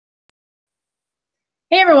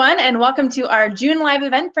Hey everyone, and welcome to our June live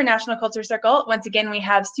event for National Quilter Circle. Once again, we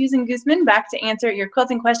have Susan Guzman back to answer your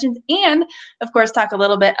quilting questions and, of course, talk a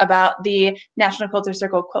little bit about the National Quilter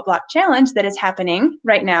Circle Quilt Block Challenge that is happening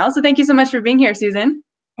right now. So thank you so much for being here, Susan.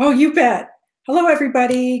 Oh, you bet. Hello,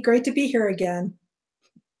 everybody. Great to be here again.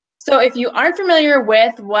 So if you aren't familiar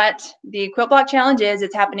with what the Quilt Block Challenge is,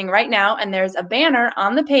 it's happening right now, and there's a banner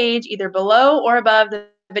on the page either below or above the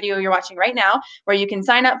video you're watching right now where you can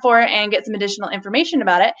sign up for it and get some additional information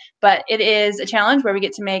about it. But it is a challenge where we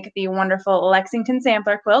get to make the wonderful Lexington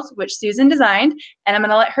sampler quilt, which Susan designed, and I'm going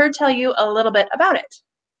to let her tell you a little bit about it.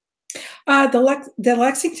 The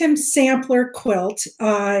Lexington sampler quilt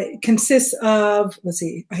consists of, let's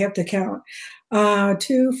see, I have to count,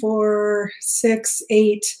 2, 4, 6,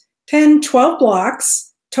 8, 10, 12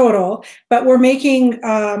 blocks total, but we're making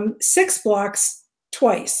 6 blocks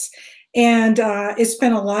twice. And it's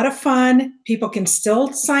been a lot of fun. People can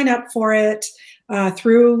still sign up for it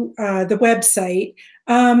through the website.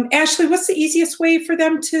 Ashley, what's the easiest way for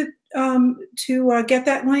them to get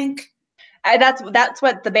that link? That's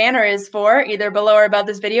what the banner is for, either below or above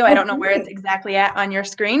this video. I don't know where it's exactly at on your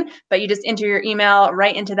screen, but you just enter your email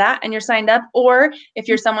right into that and you're signed up. Or if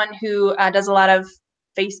you're someone who does a lot of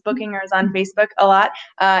Facebooking or is on Facebook a lot,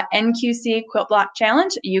 NQC Quilt Block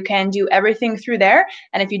Challenge, you can do everything through there.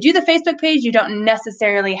 And if you do the Facebook page, you don't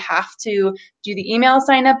necessarily have to do the email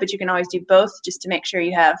sign up, but you can always do both just to make sure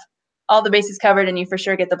you have all the bases covered and you for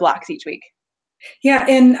sure get the blocks each week. Yeah,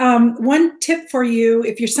 and one tip for you,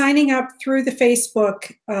 if you're signing up through the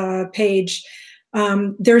Facebook page,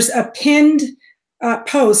 there's a pinned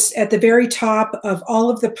post at the very top of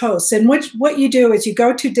all of the posts. And what you do is you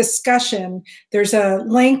go to discussion. There's a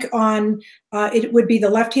link on, it would be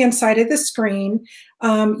the left-hand side of the screen.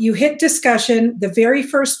 You hit discussion. The very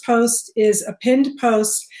first post is a pinned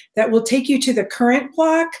post that will take you to the current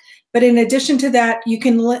block. But in addition to that, you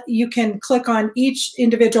can click on each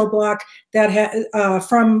individual block that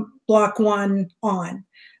from block 1 on.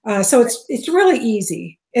 So it's really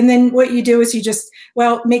easy. And then what you do is you just,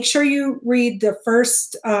 make sure you read the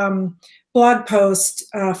first blog post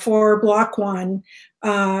for block 1,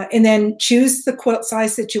 and then choose the quilt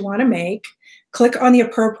size that you want to make. Click on the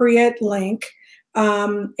appropriate link.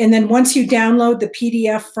 And then once you download the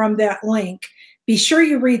PDF from that link, be sure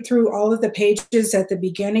you read through all of the pages at the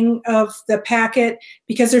beginning of the packet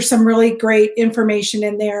because there's some really great information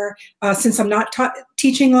in there. Since I'm not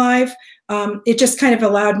teaching live, it just kind of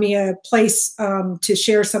allowed me a place to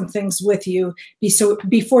share some things with you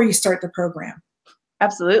before you start the program.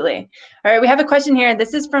 Absolutely. All right, we have a question here.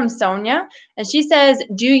 This is from Sonia, and she says,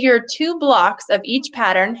 do your 2 blocks of each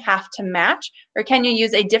pattern have to match, or can you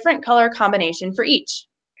use a different color combination for each?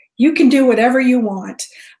 You can do whatever you want.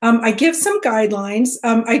 I give some guidelines.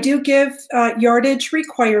 I do give yardage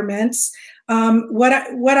requirements. What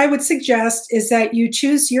I would suggest is that you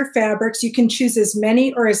choose your fabrics. You can choose as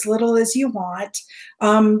many or as little as you want.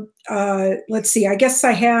 Let's see, I guess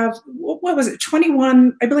I have, what was it,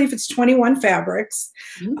 21, I believe it's 21 fabrics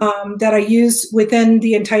that I use within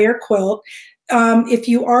the entire quilt. If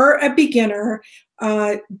you are a beginner,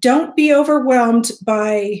 don't be overwhelmed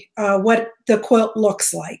by what the quilt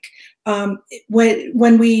looks like.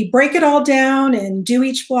 When we break it all down and do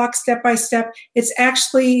each block step by step, it's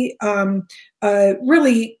actually a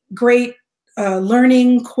really great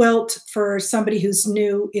learning quilt for somebody who's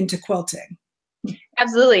new into quilting.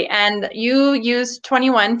 Absolutely. And you used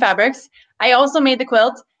 21 fabrics. I also made the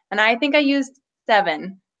quilt, and I think I used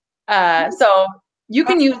 7. So you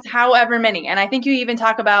can use however many. And I think you even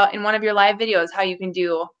talk about in one of your live videos how you can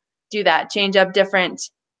do that, change up different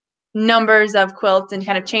numbers of quilts and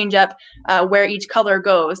kind of change up where each color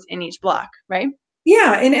goes in each block, right?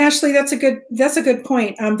 Yeah, and Ashley, that's a good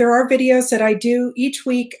point. There are videos that I do each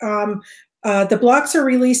week. The blocks are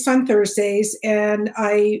released on Thursdays, and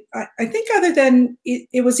I think other than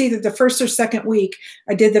it was either the first or second week,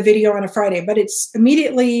 I did the video on a Friday, but it's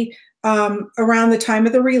immediately around the time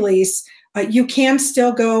of the release. You can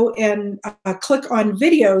still go and click on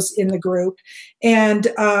videos in the group, and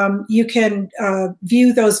you can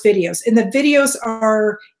view those videos. And the videos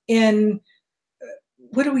are in,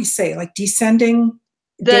 what do we say, like descending?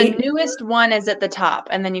 The newest one is at the top,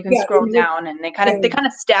 and then you can scroll down, and they kind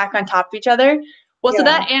of stack on top of each other. Well, so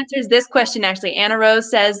that answers this question, actually. Anna Rose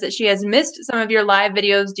says that she has missed some of your live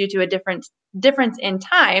videos due to a difference in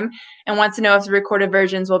time and wants to know if the recorded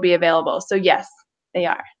versions will be available. So yes, they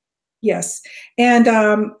are. Yes. And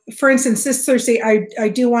for instance, this Thursday, I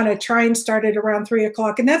do want to try and start it around 3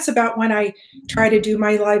 o'clock. And that's about when I try to do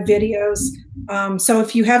my live videos. So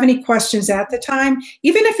if you have any questions at the time,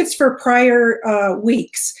 even if it's for prior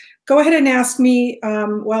weeks, go ahead and ask me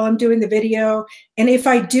while I'm doing the video. And if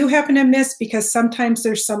I do happen to miss, because sometimes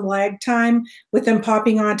there's some lag time with them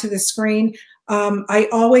popping onto the screen, I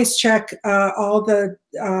always check all the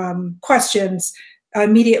questions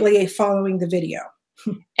immediately following the video.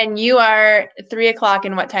 And you are 3 o'clock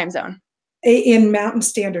in what time zone? In Mountain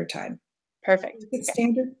Standard Time. Perfect. It's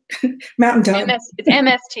standard? Mountain Time. It's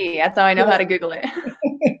MST. That's how I know how to Google it.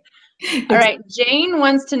 All right. Jane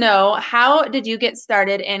wants to know, how did you get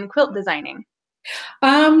started in quilt designing?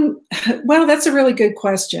 Well, that's a really good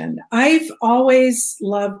question. I've always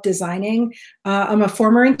loved designing. I'm a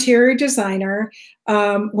former interior designer.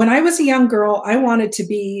 When I was a young girl, I wanted to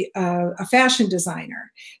be a fashion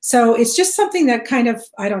designer. So it's just something that kind of,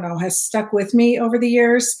 I don't know, has stuck with me over the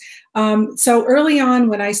years. So early on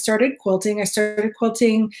when I started quilting,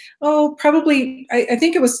 probably, I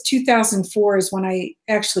think it was 2004 is when I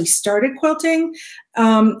actually started quilting.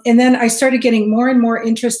 And then I started getting more and more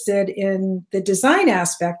interested in the design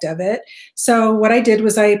aspect of it. So what I did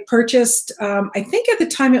was I purchased, I think at the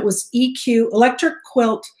time it was EQ, Electric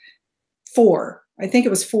Quilt 4. I think it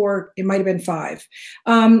was 4, it might have been 5.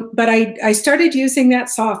 But I started using that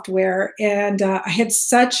software, and I had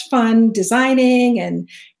such fun designing and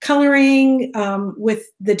coloring with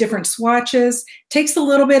the different swatches. Takes a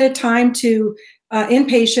little bit of time to, in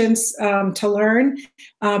patience to learn,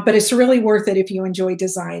 but it's really worth it if you enjoy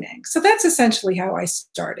designing. So that's essentially how I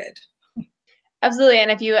started. Absolutely.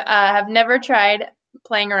 And if you have never tried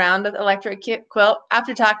playing around with electric quilt,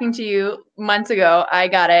 after talking to you months ago, I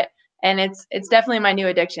got it. And it's definitely my new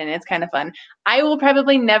addiction. It's kind of fun. I will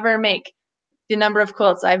probably never make the number of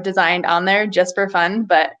quilts I've designed on there just for fun,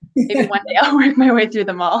 but maybe one day I'll work my way through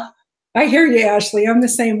them all. I hear you, Ashley. I'm the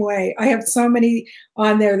same way. I have so many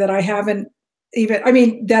on there that I haven't even, I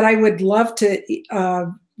mean, that I would love to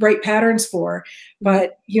write patterns for,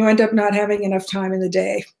 but you end up not having enough time in the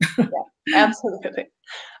day. Yeah, absolutely.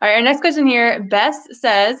 All right, our next question here, Bess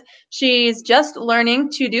says she's just learning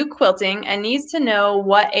to do quilting and needs to know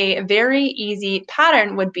what a very easy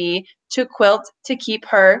pattern would be to quilt to keep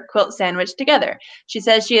her quilt sandwich together. She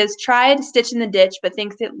says she has tried Stitch in the Ditch, but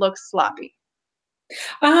thinks it looks sloppy.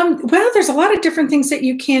 Well, there's a lot of different things that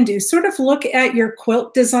you can do. Sort of look at your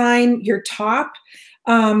quilt design, your top,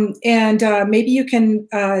 and maybe you can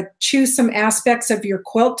choose some aspects of your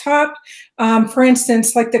quilt top. For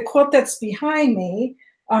instance, like the quilt that's behind me,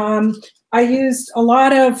 I used a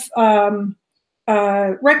lot of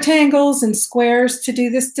rectangles and squares to do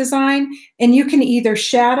this design, and you can either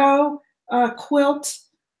shadow quilt.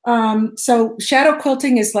 So shadow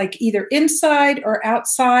quilting is like either inside or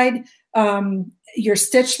outside your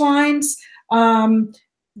stitch lines.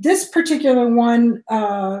 This particular one,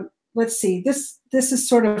 let's see, this is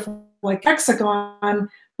sort of like hexagon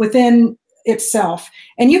within itself.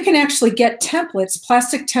 And you can actually get templates,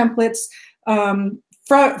 plastic templates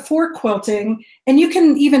for quilting, and you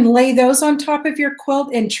can even lay those on top of your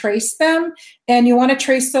quilt and trace them. And you want to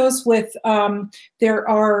trace those with, there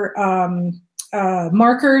are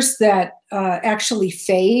markers that actually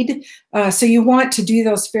fade. So you want to do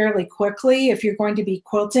those fairly quickly if you're going to be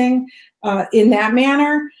quilting in that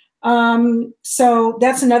manner. So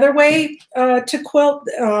that's another way to quilt.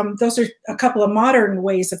 Those are a couple of modern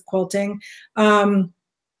ways of quilting.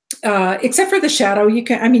 Except for the shadow, you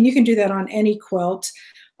can do that on any quilt.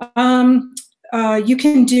 You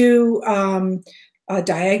can do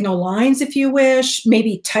diagonal lines if you wish,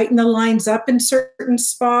 maybe tighten the lines up in certain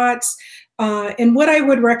spots. And what I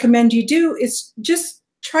would recommend you do is just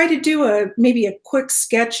try to do maybe a quick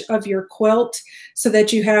sketch of your quilt so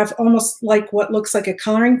that you have almost like what looks like a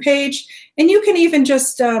coloring page. And you can even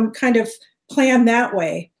just kind of plan that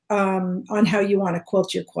way on how you want to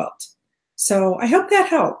quilt your quilt. So I hope that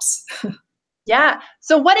helps. Yeah.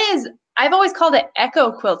 So I've always called it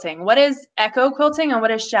echo quilting. What is echo quilting and what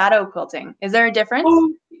is shadow quilting? Is there a difference?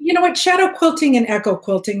 You know what? Shadow quilting and echo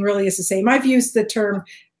quilting really is the same. I've used the term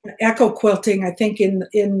echo quilting, I think,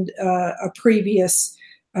 in a previous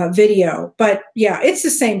video, but yeah, it's the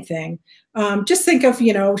same thing. Just think of,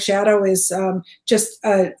 shadow is just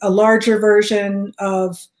a larger version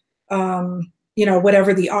of,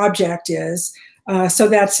 whatever the object is. So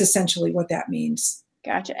that's essentially what that means.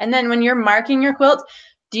 Gotcha. And then when you're marking your quilt,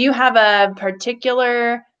 do you have a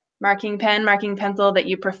particular marking pen, marking pencil that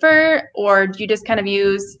you prefer, or do you just kind of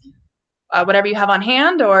use whatever you have on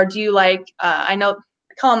hand, or do you like, I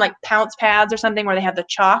call them like pounce pads or something where they have the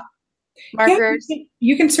chalk markers? Yeah,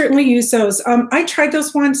 you can certainly use those. I tried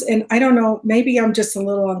those once, and I don't know, maybe I'm just a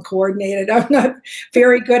little uncoordinated. I'm not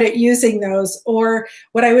very good at using those. Or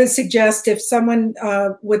what I would suggest, if someone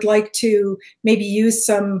would like to maybe use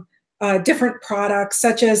some different products,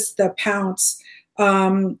 such as the pounce,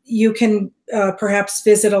 You can perhaps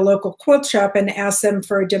visit a local quilt shop and ask them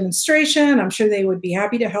for a demonstration. I'm sure they would be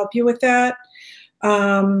happy to help you with that.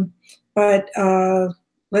 But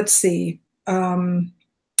let's see.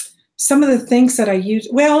 Some of the things that I use,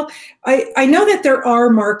 well, I know that there are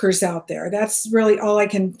markers out there. That's really all I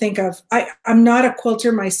can think of. I'm not a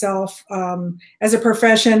quilter myself. As a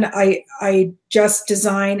profession, I just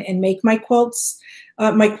design and make my quilts,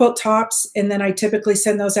 my quilt tops, and then I typically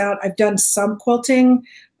send those out. I've done some quilting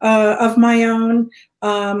of my own,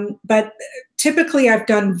 but typically I've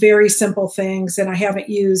done very simple things, and I haven't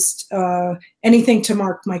used anything to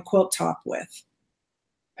mark my quilt top with.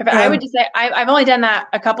 Perfect. I would just say I've only done that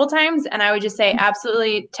a couple times, and I would just say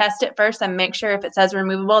absolutely test it first and make sure if it says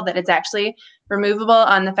removable that it's actually removable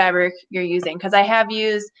on the fabric you're using. Because I have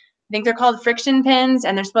used, I think they're called friction pins,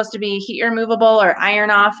 and they're supposed to be heat removable or iron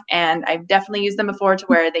off, and I've definitely used them before to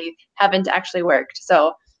where they haven't actually worked.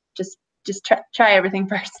 So just try everything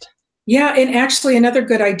first. Yeah, and actually another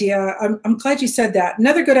good idea, I'm glad you said that.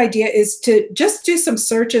 Another good idea is to just do some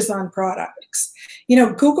searches on products. You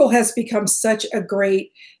know, Google has become such a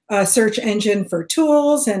great search engine for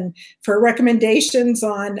tools and for recommendations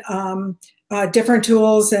on different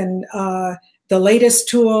tools and the latest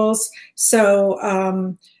tools. So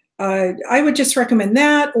I would just recommend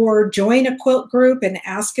that, or join a quilt group and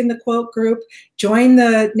ask in the quilt group. Join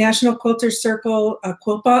the National Quilters Circle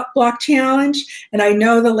Quilt Block Challenge, and I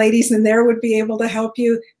know the ladies in there would be able to help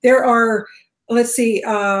you. There are, let's see,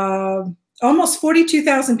 almost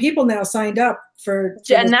 42,000 people now signed up for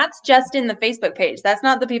and that's just in the Facebook page. That's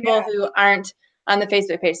not the people who aren't on the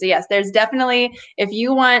Facebook page. So yes, there's definitely, if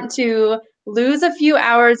you want to lose a few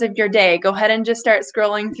hours of your day, go ahead and just start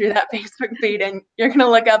scrolling through that Facebook feed, and you're going to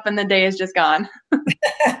look up and the day is just gone.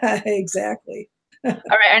 Exactly. All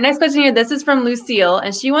right, our next question here, this is from Lucille,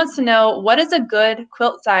 and she wants to know, what is a good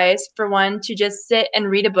quilt size for one to just sit and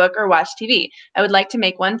read a book or watch TV? I would like to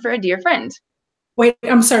make one for a dear friend. Wait,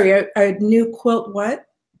 I'm sorry, a new quilt what?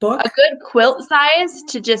 Book? A good quilt size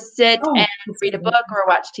to just sit and read a book or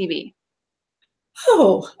watch TV.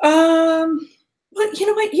 Oh, well, you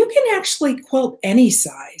know what? You can actually quilt any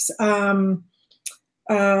size.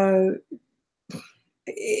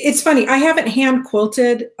 It's funny. I haven't hand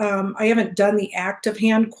quilted. I haven't done the act of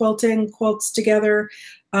hand quilting quilts together.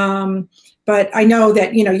 But I know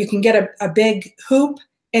that, you know, you can get a big hoop,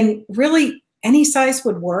 and really any size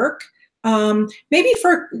would work. Maybe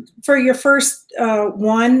for your first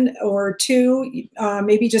one or two,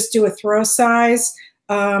 maybe just do a throw size.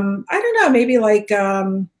 I don't know, maybe like,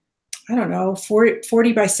 I don't know,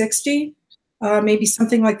 40 by 60, maybe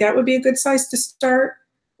something like that would be a good size to start,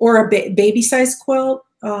 or a baby size quilt.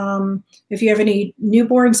 If you have any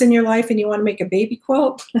newborns in your life and you want to make a baby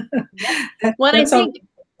quilt. Well, I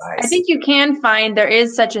think you can find, there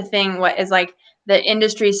is such a thing, what is like the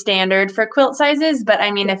industry standard for quilt sizes. But I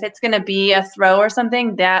mean, if it's going to be a throw or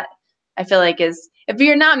something, that I feel like is, if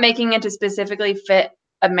you're not making it to specifically fit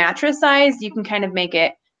a mattress size, you can kind of make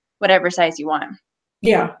it whatever size you want.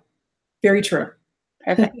 Yeah, very true.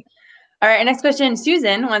 Perfect. All right, our next question,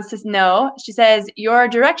 Susan wants to know, she says, your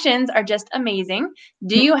directions are just amazing.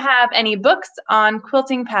 Do you have any books on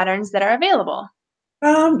quilting patterns that are available?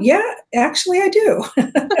 Yeah, actually I do. I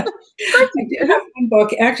do have one book.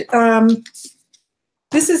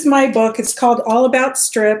 This is my book. It's called All About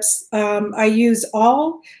Strips. I use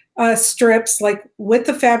all strips, like with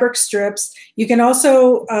the fabric strips. You can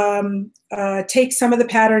also take some of the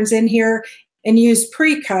patterns in here and use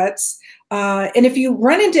pre-cuts. And if you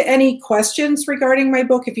run into any questions regarding my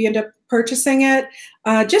book, if you end up purchasing it,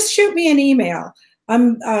 just shoot me an email.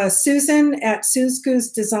 I'm Susan at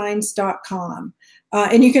susguzdesigns.com.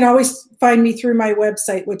 And you can always find me through my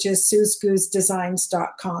website, which is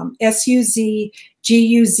susguzdesigns.com, SUZGUZ,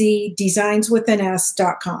 designs with an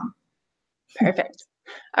S.com. Perfect.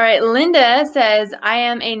 All right, Linda says, I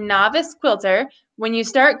am a novice quilter. When you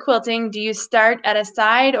start quilting, do you start at a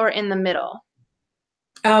side or in the middle?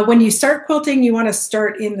 When you start quilting, you want to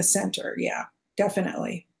start in the center. Yeah,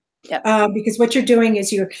 definitely. Yep. Because what you're doing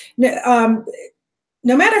is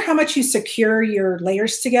no matter how much you secure your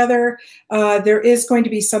layers together, there is going to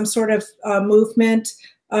be some sort of movement.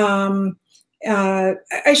 I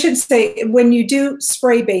should say, when you do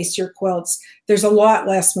spray base your quilts, there's a lot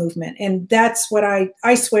less movement. And that's what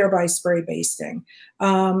I swear by spray basting.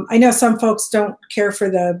 I know some folks don't care for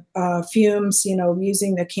the fumes, you know,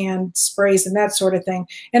 using the canned sprays and that sort of thing.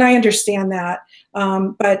 And I understand that.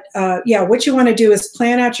 But yeah, what you want to do is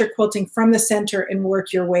plan out your quilting from the center and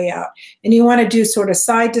work your way out. And you want to do sort of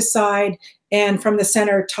side to side and from the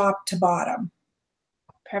center, top to bottom.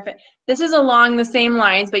 Perfect. This is along the same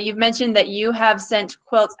lines, but you've mentioned that you have sent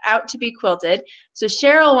quilts out to be quilted. So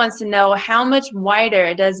Cheryl wants to know, how much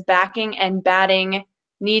wider does backing and batting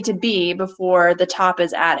need to be before the top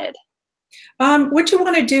is added? What you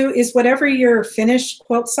want to do is, whatever your finished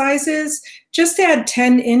quilt size is, just add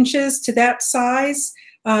 10 inches to that size.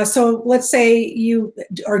 So let's say you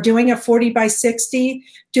are doing a 40 by 60,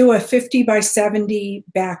 do a 50 by 70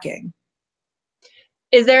 backing.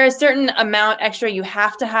 Is there a certain amount extra you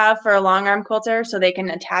have to have for a long arm quilter so they can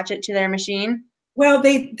attach it to their machine? Well,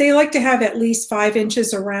 they like to have at least 5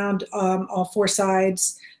 inches around all four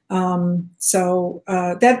sides. That's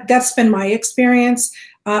been my experience.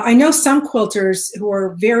 I know some quilters who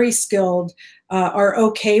are very skilled are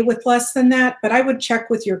okay with less than that, but I would check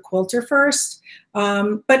with your quilter first.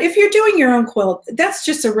 But if you're doing your own quilt, that's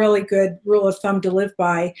just a really good rule of thumb to live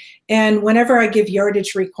by. And whenever I give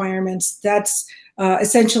yardage requirements, that's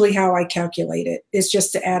essentially how I calculate it, is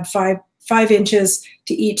just to add 5 inches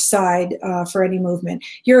to each side for any movement.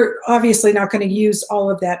 You're obviously not going to use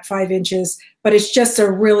all of that 5 inches, but it's just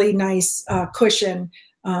a really nice cushion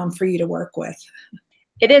for you to work with.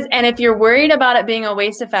 It is. And if you're worried about it being a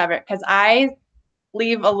waste of fabric, because I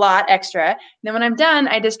leave a lot extra, then when I'm done,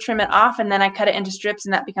 I just trim it off and then I cut it into strips,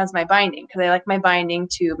 and that becomes my binding, because I like my binding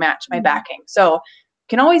to match my backing. So you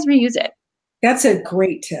can always reuse it. That's a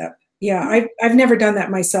great tip. Yeah, I've never done that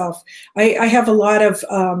myself. I have a lot of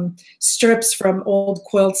strips from old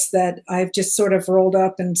quilts that I've just sort of rolled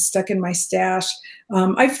up and stuck in my stash.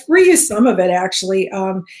 I've reused some of it, actually.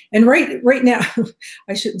 And right now,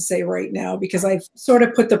 I shouldn't say right now, because I've sort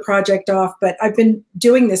of put the project off, but I've been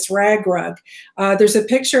doing this rag rug. There's a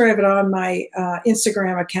picture of it on my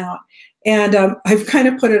Instagram account. And I've kind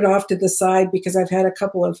of put it off to the side because I've had a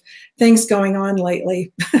couple of things going on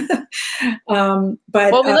lately. Well,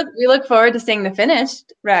 we look forward to seeing the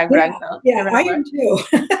finished rag rug. Yeah, I am too.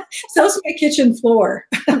 So's my kitchen floor.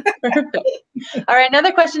 Perfect. All right,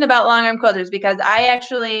 another question about long arm quilters, because I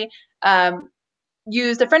actually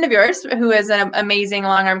used a friend of yours who is an amazing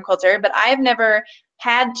long arm quilter, but I've never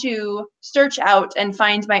had to search out and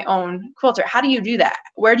find my own quilter. How do you do that?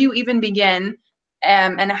 Where do you even begin?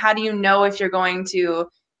 And how do you know if you're going to,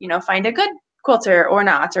 find a good quilter or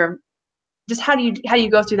not, or just how do you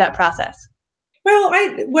go through that process? Well,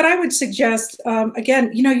 what I would suggest,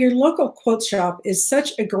 again, your local quilt shop is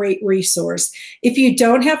such a great resource. If you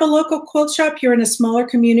don't have a local quilt shop, you're in a smaller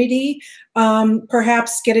community,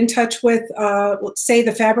 perhaps get in touch with, let's say,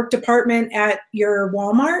 the fabric department at your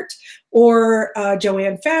Walmart or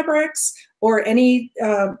Joann Fabrics or any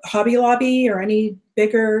Hobby Lobby or any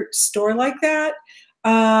bigger store like that.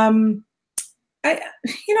 I'm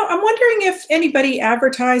wondering if anybody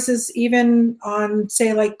advertises even on,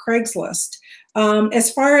 say, like Craigslist.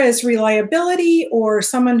 As far as reliability or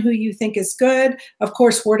someone who you think is good, of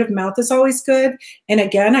course, word of mouth is always good. And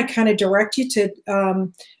again, I kind of direct you to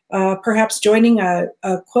perhaps joining a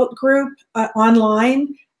quilt group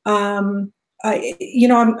online. I'm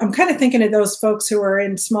kind of thinking of those folks who are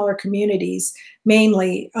in smaller communities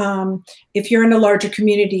mainly. If you're in a larger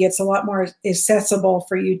community, it's a lot more accessible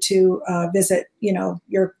for you to visit,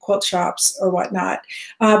 your quilt shops or whatnot.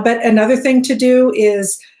 But another thing to do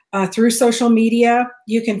is through social media,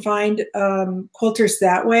 you can find quilters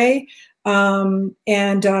that way,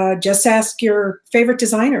 and just ask your favorite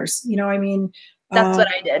designers. That's what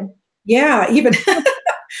I did. Yeah, even.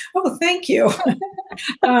 Oh, thank you.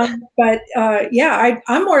 Yeah,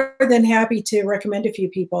 I'm more than happy to recommend a few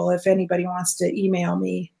people if anybody wants to email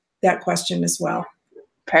me that question as well.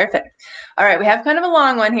 Perfect. All right, we have kind of a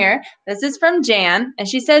long one here. This is from Jan, and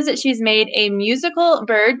she says that she's made a musical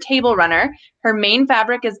bird table runner. Her main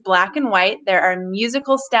fabric is black and white. There are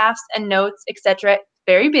musical staffs and notes, etc.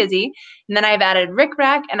 Very busy. And then I've added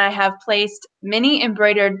rickrack, and I have placed mini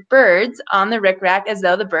embroidered birds on the rickrack as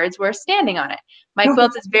though the birds were standing on it. My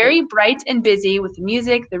quilt is very bright and busy with the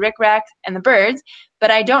music, the rickrack, and the birds,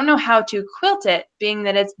 but I don't know how to quilt it, being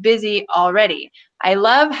that it's busy already. I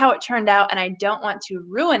love how it turned out, and I don't want to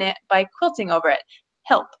ruin it by quilting over it.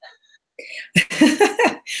 Help.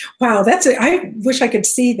 Wow, I wish I could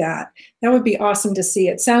see that. That would be awesome to see.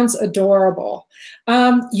 It sounds adorable.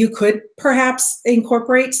 You could perhaps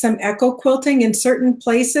incorporate some echo quilting in certain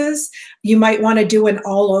places. You might want to do an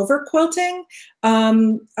all over quilting.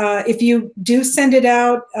 If you do send it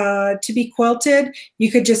out to be quilted,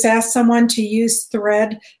 you could just ask someone to use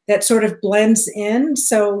thread that sort of blends in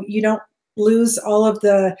so you don't lose all of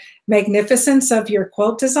the magnificence of your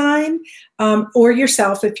quilt design, or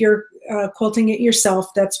yourself. If you're quilting it yourself,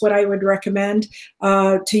 that's what I would recommend,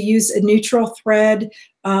 to use a neutral thread,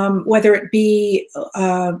 whether it be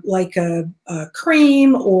like a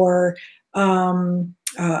cream or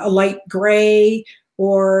a light gray,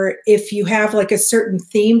 or if you have like a certain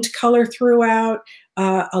themed color throughout,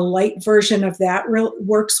 a light version of that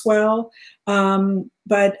works well. And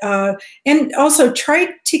also try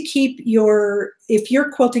to keep your, if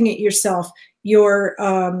you're quilting it yourself, your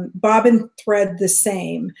bobbin thread the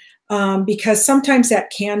same, because sometimes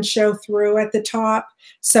that can show through at the top.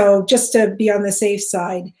 So just to be on the safe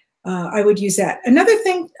side, I would use that. Another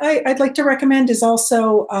thing I'd like to recommend is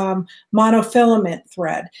also monofilament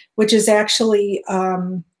thread, which is actually,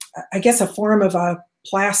 I guess, a form of a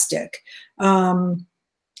plastic. And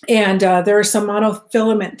there are some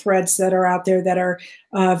monofilament threads that are out there that are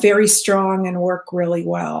very strong and work really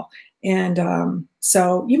well. And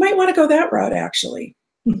so you might want to go that route, actually.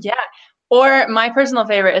 Yeah. Or my personal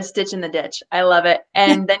favorite is Stitch in the Ditch. I love it.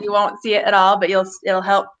 And then you won't see it at all, but it'll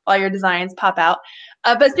help all your designs pop out.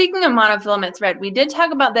 But speaking of monofilament thread, we did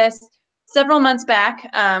talk about this several months back.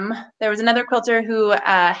 There was another quilter who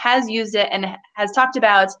has used it and has talked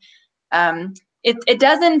about it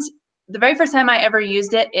doesn't. The very first time I ever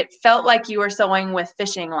used it, it felt like you were sewing with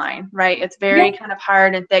fishing line, right? It's very kind of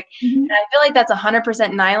hard and thick. And I feel like that's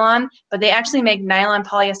 100% nylon, but they actually make nylon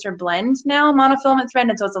polyester blend now, monofilament thread,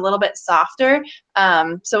 and so it's a little bit softer.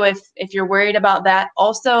 So if you're worried about that,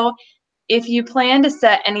 also, if you plan to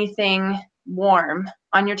set anything warm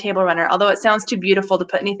on your table runner, although it sounds too beautiful to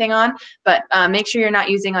put anything on, but make sure you're not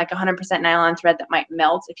using like 100% nylon thread that might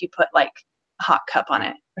melt if you put like a hot cup on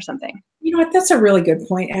it or something. You know what? That's a really good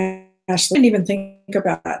point, Ashley. I didn't even think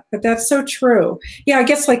about that, but that's so true. Yeah, I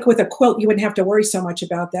guess like with a quilt, you wouldn't have to worry so much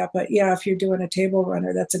about that. But yeah, if you're doing a table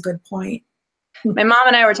runner, that's a good point. My mom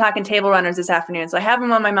and I were talking table runners this afternoon, so I have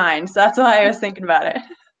them on my mind. So that's why I was thinking about it.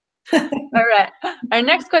 All right. Our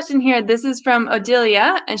next question here, this is from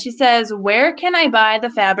Odilia, and she says, where can I buy the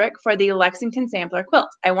fabric for the Lexington sampler quilt?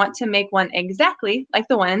 I want to make one exactly like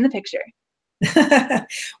the one in the picture.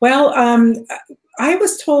 Well, I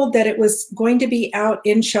was told that it was going to be out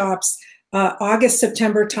in shops August,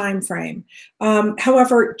 September timeframe.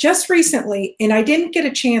 However, just recently, and I didn't get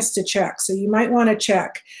a chance to check, so you might want to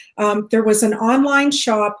check, there was an online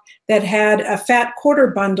shop that had a fat quarter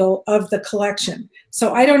bundle of the collection.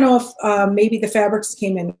 So I don't know if maybe the fabrics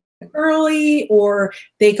came in early or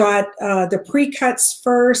they got the pre-cuts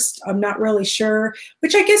first. I'm not really sure,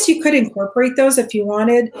 which I guess you could incorporate those if you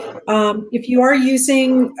wanted. If you are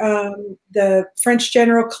using the French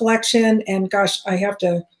General collection, and gosh, I have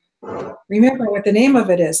to remember what the name of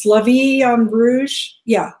it is, La Vie en Rouge.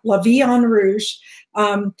 Yeah, La Vie en Rouge.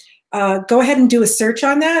 Go ahead and do a search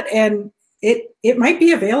on that, and it might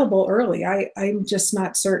be available early. I'm just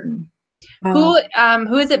not certain. Who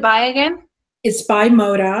is it by again? It's by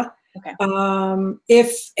Moda. Okay.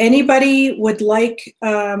 If anybody would like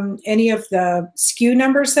any of the SKU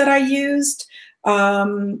numbers that I used,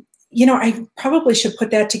 you know, I probably should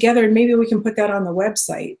put that together, and maybe we can put that on the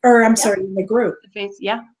website, or I'm sorry, in the group.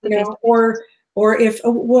 Or if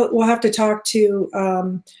we'll have to talk to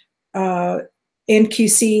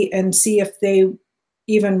NQC and see if they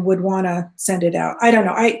even would want to send it out. I don't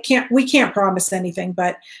know. We can't promise anything,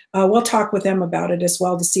 but we'll talk with them about it as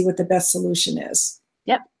well to see what the best solution is.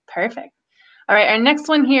 Yep, perfect. All right, our next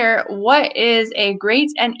one here. What is a great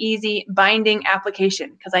and easy binding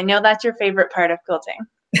application? Because I know that's your favorite part of quilting.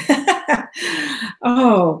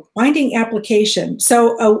 Oh, binding application.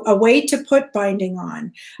 So a way to put binding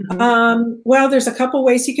on. Well, there's a couple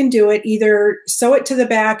ways you can do it. Either sew it to the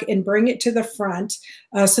back and bring it to the front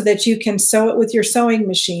so that you can sew it with your sewing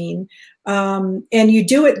machine. And you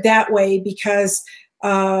do it that way because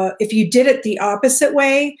if you did it the opposite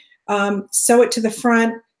way, sew it to the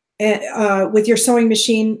front with your sewing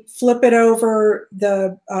machine, flip it over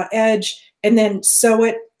the edge, and then sew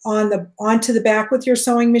it onto the back with your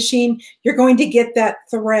sewing machine, you're going to get that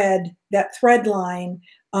thread line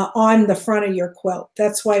on the front of your quilt.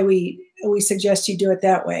 That's why we suggest you do it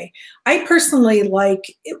that way. I personally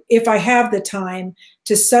like, if I have the time,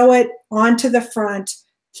 to sew it onto the front,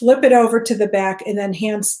 flip it over to the back, and then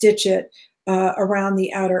hand stitch it around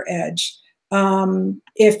the outer edge.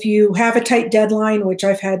 If you have a tight deadline, which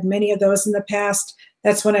I've had many of those in the past,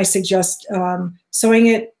 that's when I suggest sewing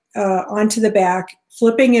it onto the back,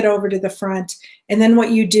 flipping it over to the front. And then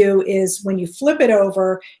what you do is when you flip it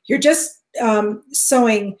over, you're just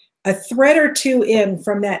sewing a thread or two in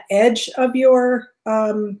from that edge of your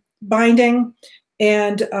binding,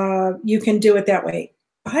 and you can do it that way.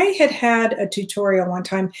 I had a tutorial one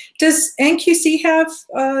time. Does NQC have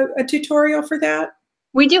a tutorial for that?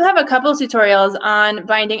 We do have a couple tutorials on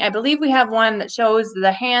binding. I believe we have one that shows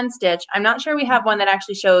the hand stitch. I'm not sure we have one that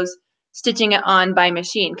actually shows stitching it on by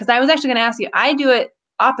machine, because I was actually going to ask you, I do it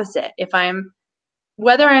opposite. If I'm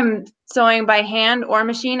whether I'm sewing by hand or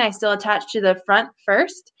machine, I still attach to the front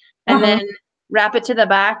first and then wrap it to the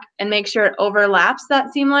back and make sure it overlaps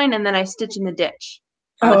that seam line, and then I stitch in the ditch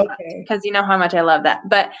on the front, because you know how much I love that.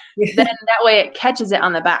 But then that way it catches it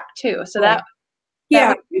on the back too. So that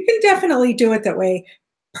yeah, you can definitely do it that way.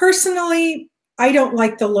 Personally, I don't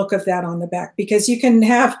like the look of that on the back because you can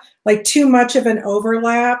have like too much of an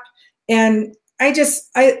overlap, and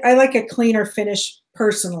I like a cleaner finish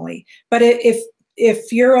personally. But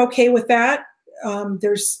if you're okay with that,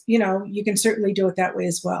 there's, you know, you can certainly do it that way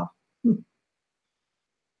as well.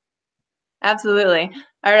 Absolutely.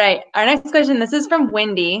 All right. Our next question, this is from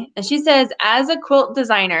Wendy, and she says, as a quilt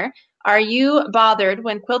designer, are you bothered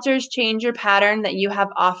when quilters change your pattern that you have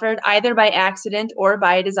offered either by accident or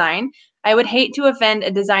by design? I would hate to offend a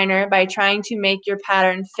designer by trying to make your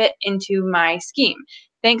pattern fit into my scheme.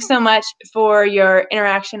 Thanks so much for your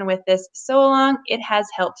interaction with this so long. It has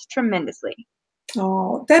helped tremendously.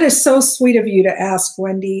 Oh, that is so sweet of you to ask,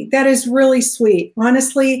 Wendy. That is really sweet.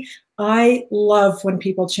 Honestly, I love when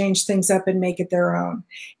people change things up and make it their own.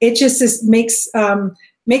 It just makes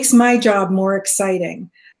my job more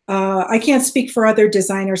exciting. I can't speak for other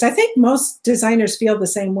designers. I think most designers feel the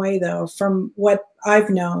same way, though, from what I've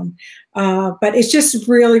known. But it's just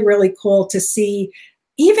really, really cool to see,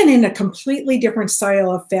 even in a completely different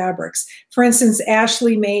style of fabrics. For instance,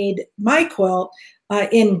 Ashley made my quilt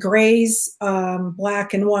in grays,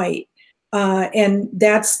 black, and white. And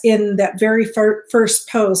that's in that very first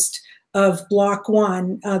post of block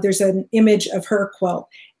 1. There's an image of her quilt,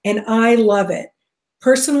 and I love it.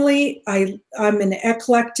 Personally, I'm an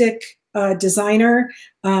eclectic designer.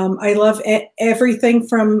 I love everything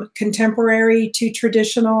from contemporary to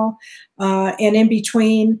traditional and in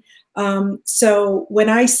between. So when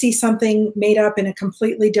I see something made up in a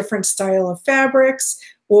completely different style of fabrics,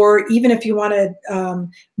 or even if you want to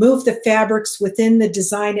move the fabrics within the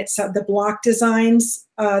design itself, the block designs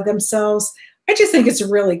themselves, I just think it's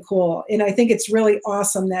really cool. And I think it's really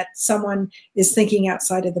awesome that someone is thinking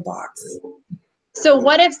outside of the box. So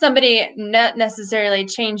what if somebody not necessarily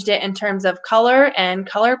changed it in terms of color and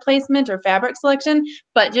color placement or fabric selection,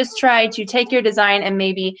 but just tried to take your design and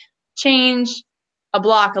maybe change a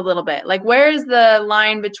block a little bit? Like, where is the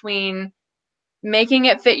line between making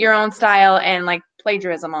it fit your own style and like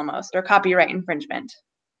plagiarism almost, or copyright infringement?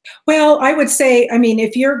 Well, I would say, I mean,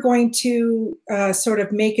 if you're going to sort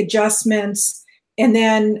of make adjustments and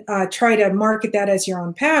then try to market that as your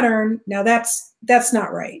own pattern, now that's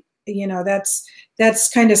not right. You know, that's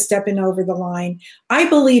kind of stepping over the line. I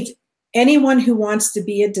believe anyone who wants to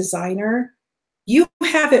be a designer, you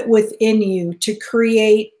have it within you to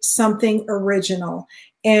create something original.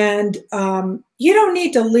 And you don't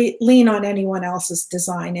need to lean on anyone else's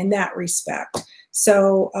design in that respect.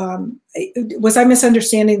 So was I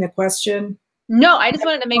misunderstanding the question? No, I just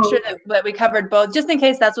wanted to make sure that we covered both, just in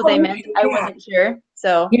case that's what they meant. I wasn't sure.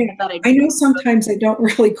 So yeah, I thought I know sometimes I don't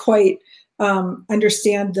really quite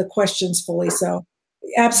understand the questions fully. So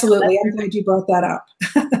absolutely, I'm glad you brought that up.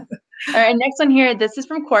 All right, next one here. This is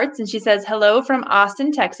from Quartz, and she says, hello from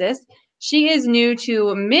Austin, Texas. She is new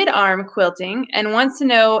to mid-arm quilting and wants to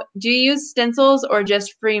know, do you use stencils or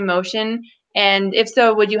just free motion? And if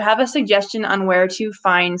so, would you have a suggestion on where to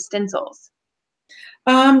find stencils?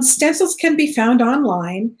 Stencils can be found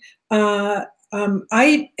online.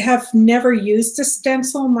 I have never used a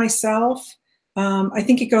stencil myself. I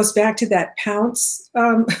think it goes back to that Pounce.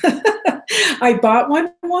 I bought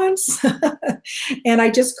one once and I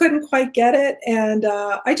just couldn't quite get it. And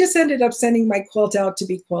I just ended up sending my quilt out to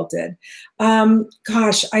be quilted.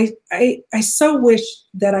 Gosh, I so wish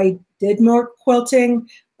that I did more quilting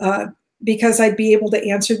because I'd be able to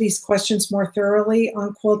answer these questions more thoroughly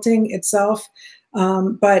on quilting itself.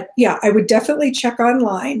 But yeah, I would definitely check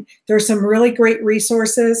online. There's some really great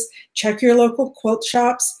resources. Check your local quilt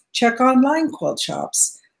shops, check online quilt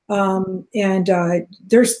shops. And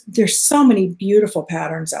there's so many beautiful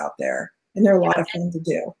patterns out there, and they're a lot of fun to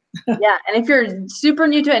do. Yeah, and if you're super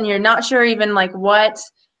new to it and you're not sure even like what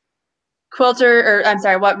quilter, or I'm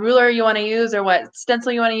sorry, what ruler you want to use or what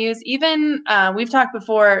stencil you want to use, even we've talked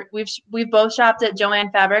before, we've both shopped at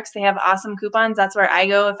Joann Fabrics. They have awesome coupons. That's where I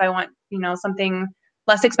go if I want, you know, something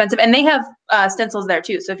less expensive, and they have stencils there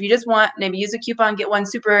too. So if you just want, maybe use a coupon, get one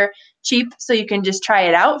super cheap so you can just try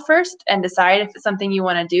it out first and decide if it's something you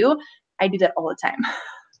want to do. I do that all the time.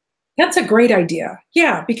 That's a great idea.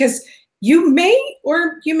 Yeah, because you may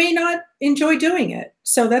or you may not enjoy doing it.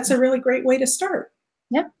 So that's a really great way to start.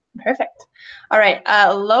 Yeah, perfect. All right,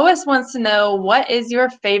 Lois wants to know, what is your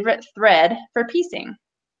favorite thread for piecing?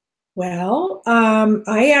 Well,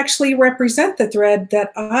 I actually represent the thread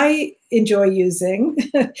that I enjoy using,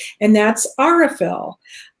 and that's Aurifil.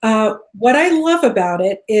 What I love about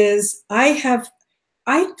it is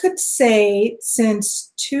I could say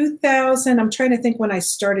since 2000, I'm trying to think when I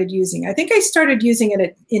started using. I think I started using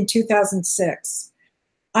it in 2006.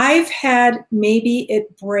 I've had maybe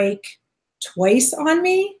it break twice on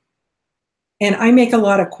me, and I make a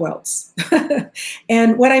lot of quilts.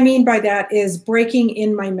 And what I mean by that is breaking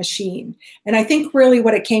in my machine. And I think really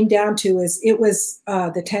what it came down to is it was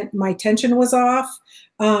my tension was off.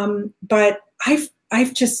 But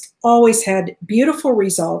I've just always had beautiful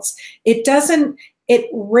results. It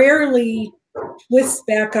rarely twists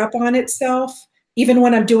back up on itself, even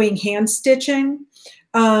when I'm doing hand stitching.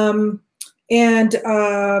 One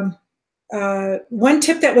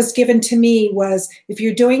tip that was given to me was if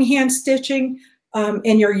you're doing hand stitching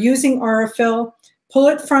and you're using Aurifil, pull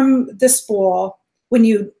it from the spool. When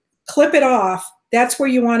you clip it off, that's where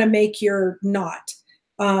you want to make your knot.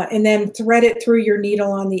 And then thread it through your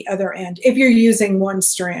needle on the other end if you're using one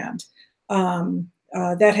strand.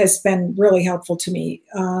 That has been really helpful to me.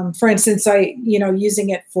 For instance, using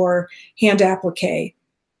it for hand applique.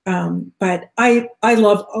 But I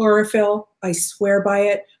love Aurifil. I swear by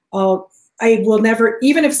it. I will never,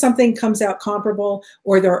 even if something comes out comparable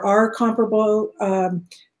or there are comparable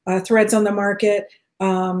threads on the market,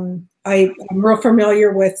 I'm real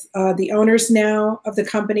familiar with the owners now of the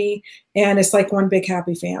company, and it's like one big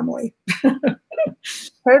happy family.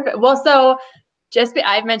 Perfect. Well, so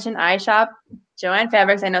I've mentioned I shop Joann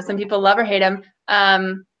Fabrics. I know some people love or hate them.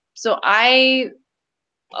 So a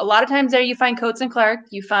lot of times there you find Coates and Clark,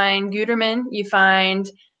 you find Gutermann, you find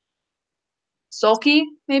Sulky,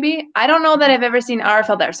 maybe. I don't know that I've ever seen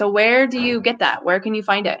Aurifil there. So where do you get that? Where can you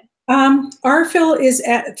find it? Aurifil is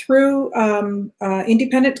through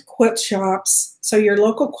independent quilt shops. So your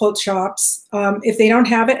local quilt shops. If they don't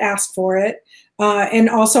have it, ask for it. And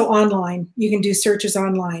also online. You can do searches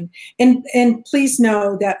online. And please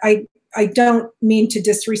know that I don't mean to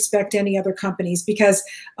disrespect any other companies, because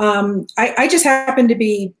I just happen to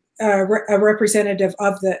be a representative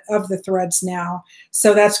of the threads now,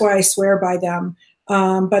 so that's why I swear by them.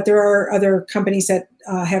 But there are other companies that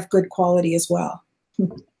have good quality as well.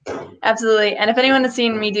 Absolutely. And if anyone has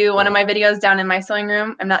seen me do one of my videos down in my sewing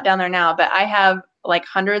room, I'm not down there now, but I have like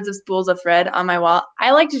hundreds of spools of thread on my wall.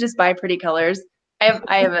 I like to just buy pretty colors.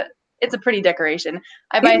 It's a pretty decoration.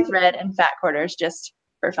 I buy thread and fat quarters just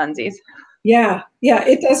for funsies. Yeah,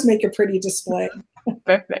 it does make a pretty display.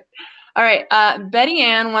 Perfect. All right. Betty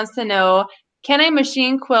Ann wants to know, can I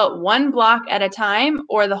machine quilt one block at a time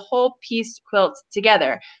or the whole piece quilt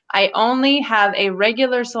together? I only have a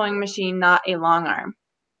regular sewing machine, not a long arm.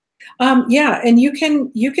 Yeah, and you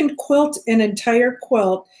can quilt an entire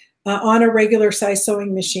quilt on a regular size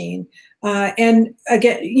sewing machine. And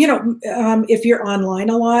again, if you're online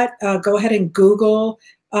a lot, go ahead and Google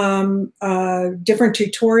different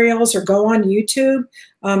tutorials or go on YouTube.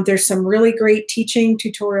 There's some really great teaching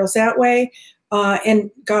tutorials that way.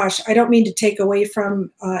 And gosh, I don't mean to take away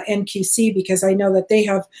from NQC, because I know that they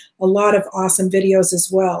have a lot of awesome videos as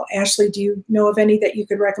well. Ashley, do you know of any that you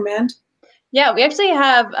could recommend? Yeah, we actually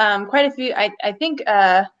have quite a few. I think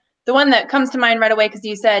the one that comes to mind right away, because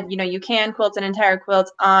you said, you can quilt an entire quilt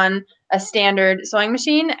on a standard sewing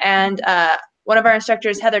machine. And one of our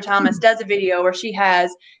instructors, Heather Thomas, does a video where she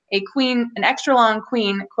has an extra long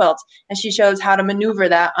queen quilt, and she shows how to maneuver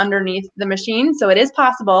that underneath the machine. So it is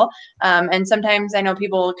possible. And sometimes I know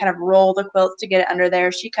people kind of roll the quilts to get it under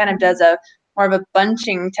there. She kind of does more of a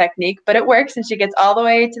bunching technique, but it works, and she gets all the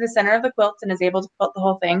way to the center of the quilt and is able to quilt the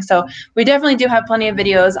whole thing. So we definitely do have plenty of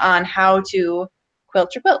videos on how to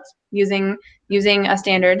quilt your quilt using a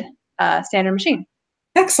standard machine.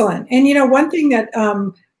 Excellent. And one thing that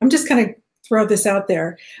I'm just going to throw this out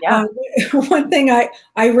there. Yeah. One thing I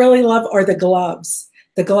really love are the gloves.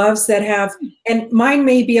 The gloves that have, and mine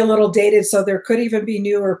may be a little dated, so there could even be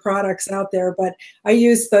newer products out there, but I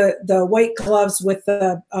use the white gloves with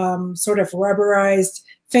the sort of rubberized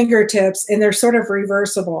fingertips, and they're sort of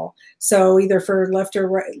reversible. So either for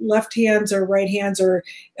left hands or right hands, or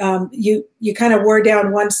you kind of wear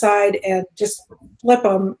down one side and just flip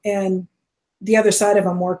them, and the other side of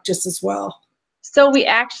them work just as well. So we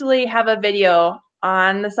actually have a video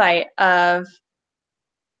on the site of,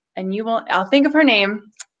 and I'll think of her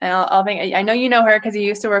name, and I know you know her because you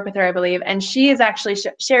used to work with her, I believe. And she is actually,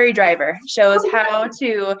 Sherry Driver shows how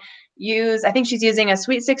to use, I think she's using a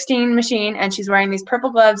Sweet 16 machine, and she's wearing these purple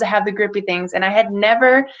gloves that have the grippy things. And I had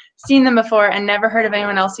never seen them before and never heard of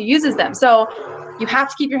anyone else who uses them. So you have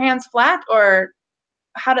to keep your hands flat, or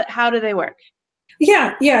how do they work?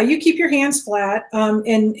 Yeah, you keep your hands flat,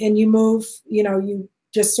 and you move, you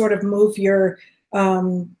just sort of move your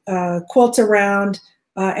quilts around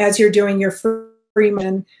as you're doing your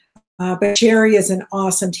Freeman. But Sherry is an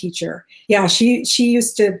awesome teacher. Yeah, she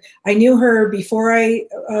used to, I knew her before I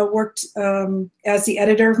worked as the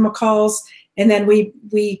editor of McCall's, and then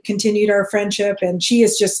we continued our friendship, and she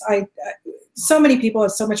is just, so many people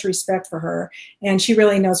have so much respect for her, and she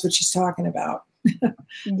really knows what she's talking about.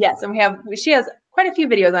 Yes, and she has quite a few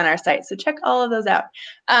videos on our site, so check all of those out.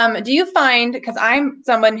 Do you find, because I'm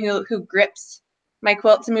someone who grips my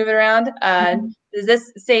quilt to move it around, does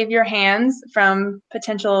this save your hands from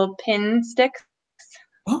potential pin sticks?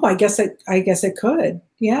 Oh, I guess it could.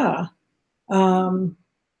 Yeah. Yeah,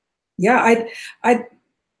 I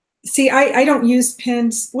see, I don't use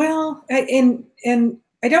pins. Well, and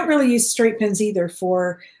I don't really use straight pins either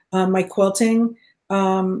for my quilting.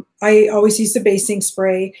 I always use the basting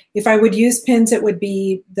spray. If I would use pins, it would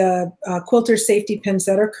be the Quilters safety pins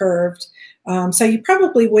that are curved. So you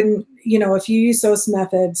probably wouldn't, if you use those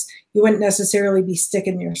methods, you wouldn't necessarily be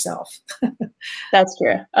sticking yourself. That's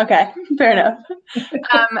true. Okay, fair enough.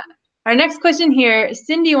 Our next question here,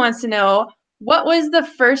 Cindy wants to know, what was the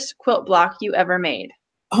first quilt block you ever made?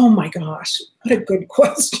 Oh my gosh, what a good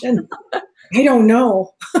question. I don't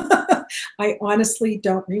know. I honestly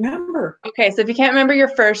don't remember. Okay, so if you can't remember your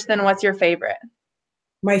first, then what's your favorite?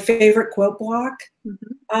 My favorite quilt block?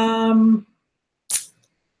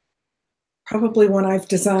 Probably one I've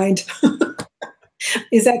designed.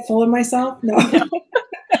 Is that full of myself? No.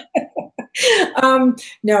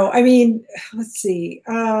 No, I mean, let's see.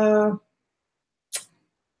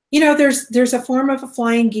 There's a form of a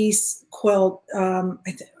flying geese quilt. Oh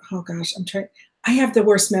gosh, I have the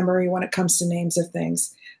worst memory when it comes to names of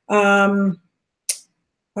things. Oh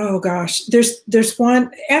gosh, there's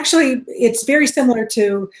one, actually, it's very similar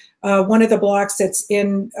to one of the blocks that's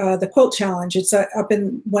in the quilt challenge. It's up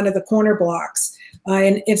in one of the corner blocks,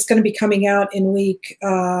 and it's going to be coming out in week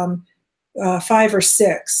 5 or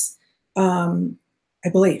 6, I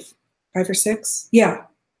believe. 5 or 6, yeah.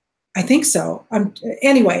 I think so.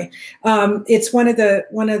 Anyway, it's one of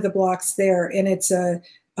the blocks there, and it's a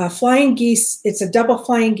flying geese. It's a double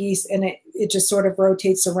flying geese, and it just sort of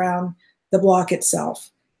rotates around the block itself.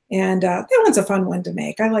 And that one's a fun one to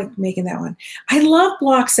make. I like making that one. I love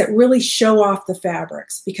blocks that really show off the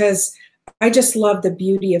fabrics, because I just love the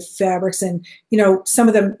beauty of fabrics, and some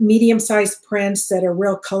of the medium-sized prints that are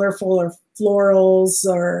real colorful, or florals,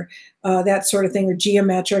 or that sort of thing, or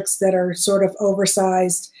geometrics that are sort of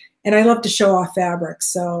oversized. And I love to show off fabrics.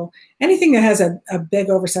 So anything that has a big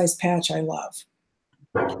oversized patch, I love.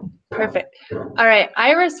 Perfect. All right.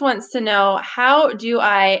 Iris wants to know, how do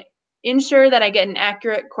I ensure that I get an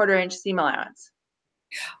accurate 1/4 inch seam allowance?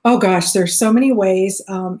 Oh gosh, there's so many ways.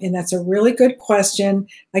 And that's a really good question.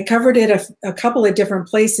 I covered it a couple of different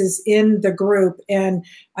places in the group. And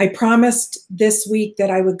I promised this week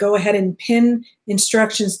that I would go ahead and pin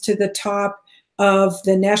instructions to the top of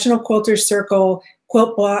the National Quilters Circle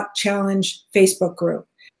Quilt Block Challenge Facebook group.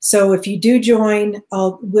 So if you do join,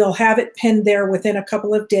 we'll have it pinned there within a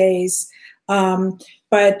couple of days.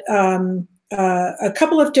 But a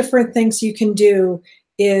couple of different things you can do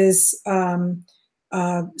is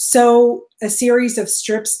sew a series of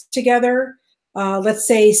strips together. Let's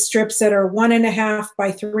say strips that are 1.5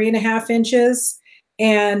 by 3.5 inches.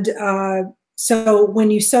 And so when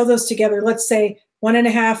you sew those together, let's say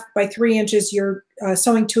 1.5 by 3 inches, you're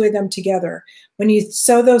sewing 2 of them together. When you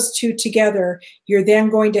sew those 2 together, you're then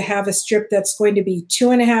going to have a strip that's going to be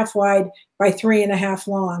 2.5 wide by 3.5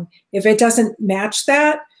 long. If it doesn't match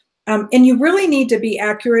that, and you really need to be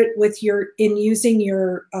accurate in using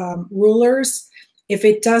your rulers. If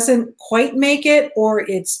it doesn't quite make it, or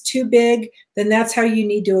it's too big, then that's how you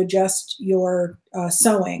need to adjust your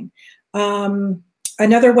sewing.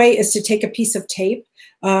 Another way is to take a piece of tape,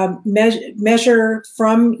 measure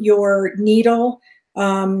from your needle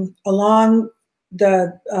along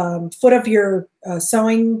the foot of your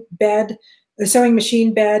sewing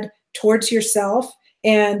machine bed towards yourself,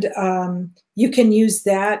 and you can use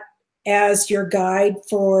that as your guide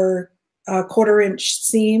for 1/4 inch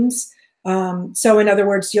seams. So in other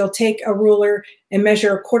words, you'll take a ruler and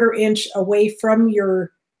measure 1/4 inch away from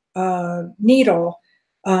your needle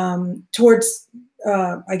towards,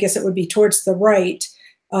 I guess it would be towards the right,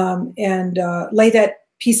 and lay that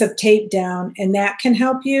piece of tape down, and that can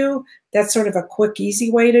help you. That's sort of a quick,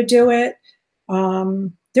 easy way to do it.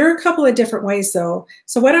 There are a couple of different ways though.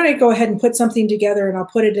 So why don't I go ahead and put something together, and I'll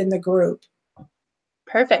put it in the group.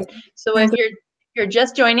 Perfect. So if you're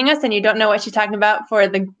just joining us and you don't know what she's talking about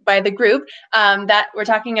by the group, that we're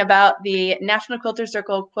talking about the National Quilters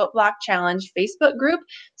Circle Quilt Block Challenge Facebook group.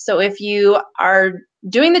 So if you are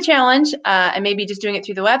doing the challenge and maybe just doing it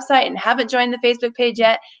through the website and haven't joined the Facebook page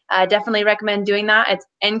yet, definitely recommend doing that. It's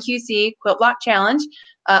NQC Quilt Block Challenge.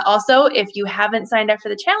 Also, if you haven't signed up for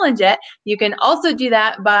the challenge yet, you can also do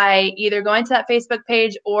that by either going to that Facebook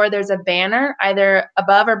page, or there's a banner either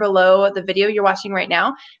above or below the video you're watching right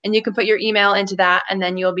now, and you can put your email into that, and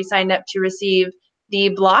then you'll be signed up to receive the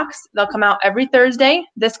blocks. They'll come out every Thursday.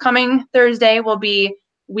 This coming Thursday will be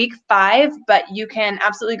week 5, but you can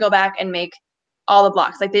absolutely go back and make all the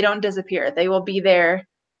blocks. Like, they don't disappear. They will be there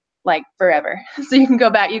like forever. So you can go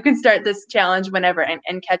back, you can start this challenge whenever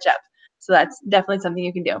and catch up. So that's definitely something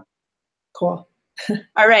you can do. Cool.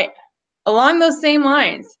 All right. Along those same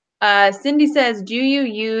lines, Cindy says, do you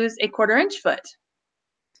use a 1/4 inch foot?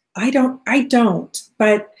 I don't,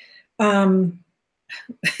 but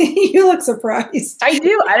you look surprised. I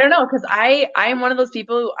do. I don't know, because I'm one of those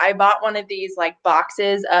people who I bought one of these like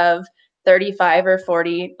boxes of 35 or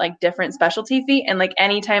 40 like different specialty feet, and like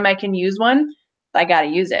anytime I can use one, I got to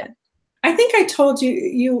use it. I think I told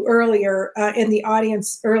you earlier in the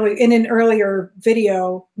audience in an earlier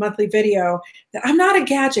video, monthly video, that I'm not a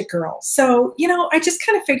gadget girl. So, I just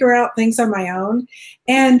kind of figure out things on my own.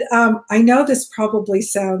 And I know this probably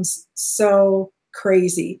sounds so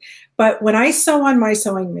crazy, but when I sew on my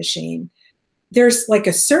sewing machine, there's like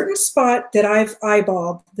a certain spot that I've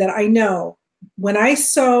eyeballed that I know when I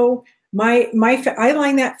sew I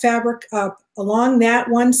line that fabric up along that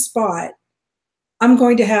one spot, I'm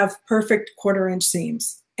going to have perfect 1/4 inch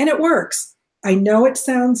seams, and it works. I know it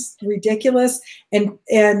sounds ridiculous, and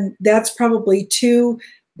that's probably too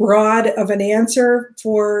broad of an answer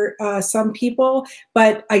for some people,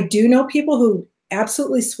 but I do know people who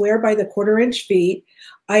absolutely swear by the 1/4 inch feet.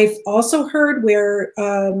 I've also heard where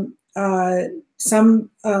some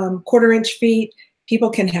 1/4 inch feet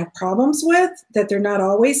people can have problems with, that they're not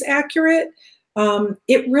always accurate.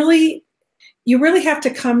 You really have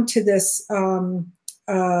to come to this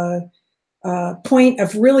point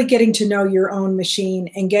of really getting to know your own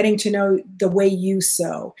machine and getting to know the way you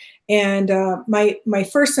sew. And my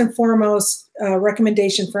first and foremost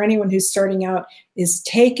recommendation for anyone who's starting out is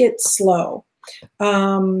take it slow,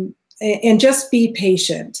 and just be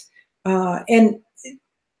patient. And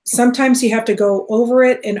sometimes you have to go over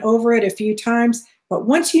it and over it a few times, but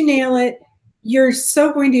once you nail it, you're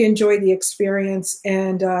so going to enjoy the experience,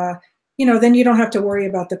 and then you don't have to worry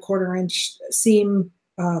about the 1/4 inch seam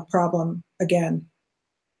problem again.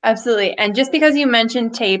 Absolutely. And just because you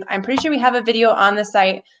mentioned tape, I'm pretty sure we have a video on the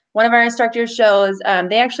site. One of our instructors shows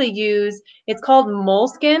they actually use, it's called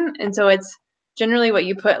moleskin, and so it's generally what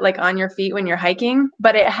you put like on your feet when you're hiking,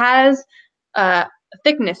 but it has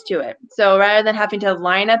thickness to it. So rather than having to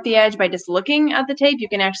line up the edge by just looking at the tape, you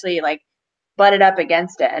can actually like butt it up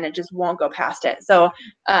against it, and it just won't go past it. So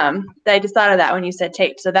I just thought of that when you said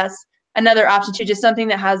tape. So that's another option too, just something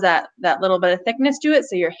that has that little bit of thickness to it,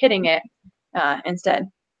 so you're hitting it instead.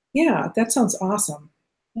 Yeah, that sounds awesome.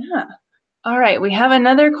 Yeah. All right, we have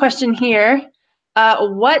another question here.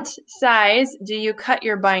 What size do you cut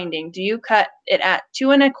your binding? Do you cut it at 2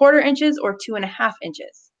 1/4 inches or 2 1/2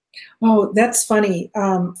 inches? Oh, that's funny.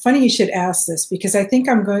 Funny you should ask this, because I think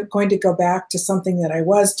I'm going to go back to something that I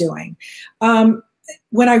was doing.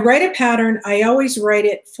 When I write a pattern, I always write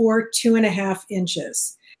it for 2 1/2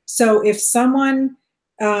 inches. So if someone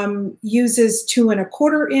uses 2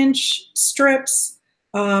 1/4 inch strips,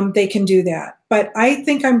 they can do that. But I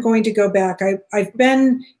think I'm going to go back. I've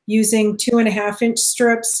been using 2 1/2 inch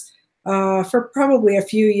strips for probably a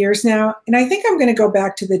few years now, and I think I'm going to go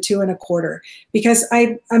back to the 2 1/4, because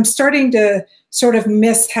I'm starting to sort of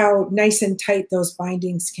miss how nice and tight those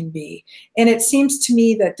bindings can be. And it seems to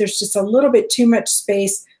me that there's just a little bit too much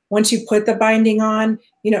space once you put the binding on,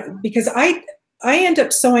 because I end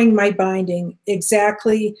up sewing my binding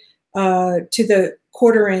exactly to the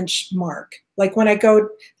 1/4 inch mark. Like when I go,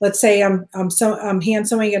 let's say I'm hand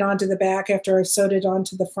sewing it onto the back after I've sewed it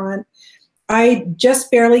onto the front, I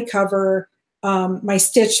just barely cover my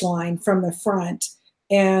stitch line from the front.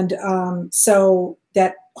 And so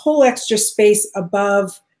that whole extra space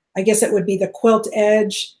above, I guess it would be the quilt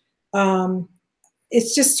edge,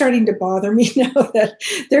 it's just starting to bother me now that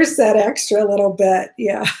there's that extra little bit.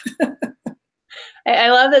 Yeah. I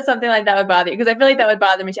love that something like that would bother you, because I feel like that would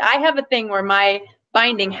bother me too. I have a thing where my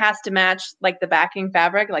binding has to match like the backing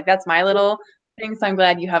fabric. Like that's my little thing. So I'm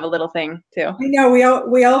glad you have a little thing too. I know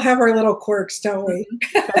we all have our little quirks, don't we?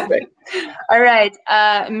 Perfect. All right.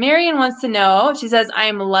 Marion wants to know, she says,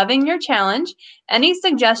 I'm loving your challenge. Any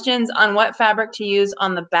suggestions on what fabric to use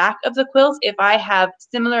on the back of the quilt if I have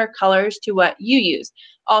similar colors to what you use?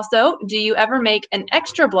 Also, do you ever make an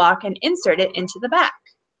extra block and insert it into the back?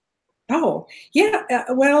 Oh, yeah.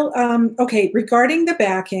 Well, okay. Regarding the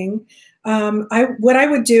backing, what I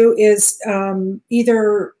would do is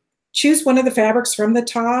either choose one of the fabrics from the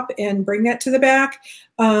top and bring that to the back,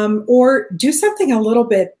 or do something a little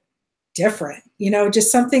bit different. You know,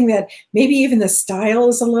 just something that maybe even the style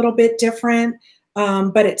is a little bit different,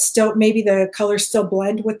 but it's still maybe the colors still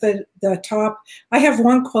blend with the top. I have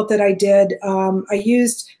one quilt that I did. I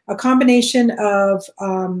used a combination of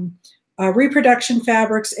reproduction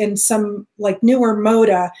fabrics and some like newer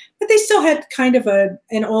moda, but they still had kind of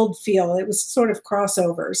an old feel. It was sort of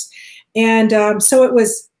crossovers. And so it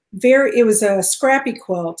was a scrappy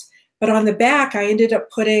quilt, but on the back, I ended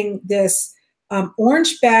up putting this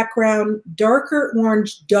orange background, darker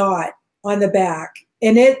orange dot on the back.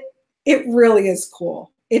 And it really is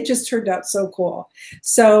cool. It just turned out so cool.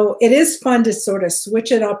 So it is fun to sort of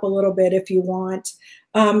switch it up a little bit if you want.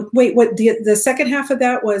 Wait, what the second half of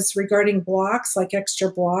that was regarding blocks, like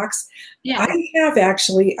extra blocks. Yeah. I have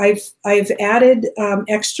actually, I've added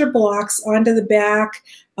extra blocks onto the back,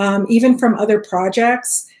 even from other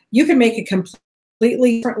projects. You can make a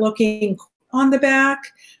completely different looking on the back.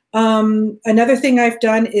 Another thing I've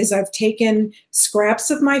done is I've taken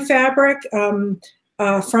scraps of my fabric from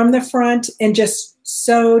the front and just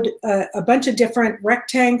sewed a bunch of different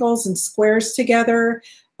rectangles and squares together.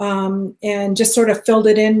 And just sort of filled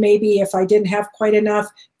it in. Maybe if I didn't have quite enough,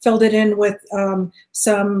 filled it in with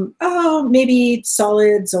some, maybe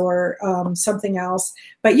solids or something else.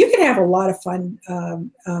 But you can have a lot of fun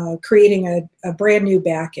creating a brand new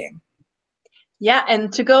backing. Yeah,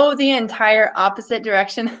 and to go the entire opposite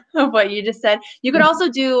direction of what you just said, you could also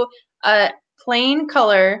do a plain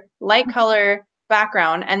color, light color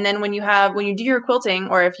background, and then when you do your quilting,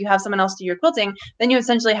 or if you have someone else do your quilting, then you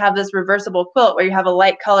essentially have this reversible quilt where you have a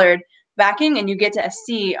light colored backing and you get to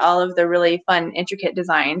see all of the really fun intricate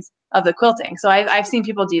designs of the quilting. So I've seen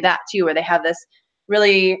people do that too, where they have this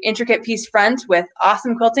really intricate piece front with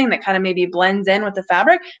awesome quilting that kind of maybe blends in with the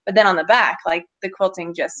fabric, but then on the back, like the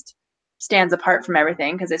quilting just stands apart from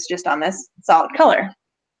everything because it's just on this solid color.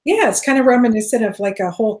 Yeah, it's kind of reminiscent of like a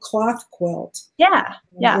whole cloth quilt. Yeah,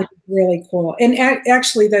 yeah. Which is really cool. And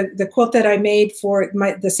actually, the quilt that I made for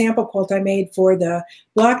the sample quilt I made for the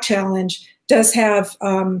block challenge does have,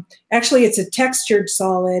 actually, it's a textured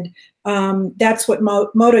solid. That's what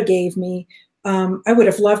Moda gave me. I would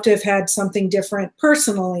have loved to have had something different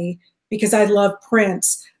personally because I love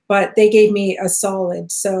prints, but they gave me a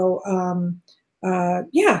solid. So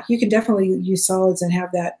yeah, you can definitely use solids and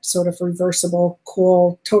have that sort of reversible,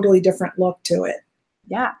 cool, totally different look to it.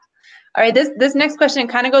 Yeah. All right, this next question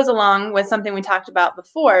kind of goes along with something we talked about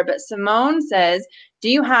before, but Simone says, do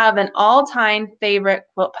you have an all-time favorite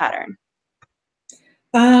quilt pattern?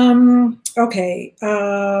 Okay.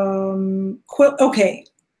 Okay.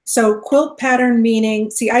 So quilt pattern meaning,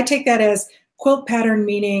 see, I take that as quilt pattern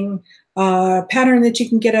meaning pattern that you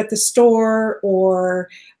can get at the store, or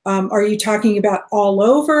are you talking about all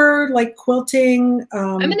over, like quilting?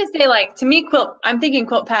 I'm going to say, like, to me, I'm thinking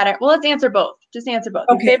quilt pattern. Well, let's answer both. Just answer both.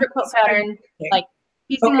 Okay. Your favorite quilt pattern, like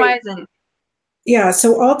piecing wise, and yeah.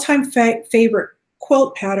 So all-time favorite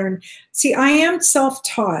quilt pattern. See, I am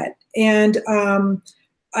self-taught, and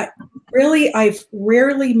I've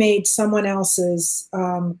rarely made someone else's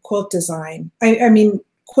quilt design. I mean,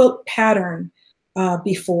 quilt pattern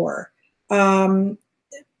before.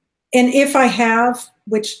 And if I have,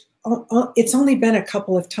 which it's only been a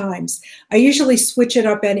couple of times, I usually switch it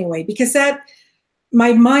up anyway, because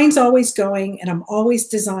my mind's always going and I'm always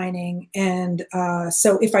designing. And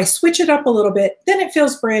so if I switch it up a little bit, then it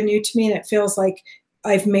feels brand new to me and it feels like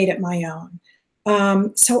I've made it my own.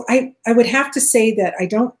 So I would have to say that I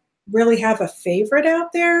don't really have a favorite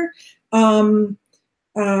out there.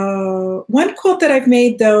 One quilt that I've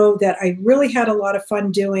made, though, that I really had a lot of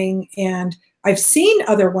fun doing, and I've seen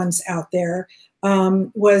other ones out there,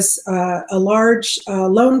 was a large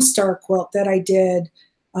Lone Star quilt that I did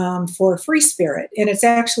for Free Spirit. And it's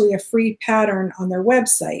actually a free pattern on their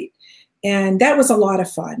website. And that was a lot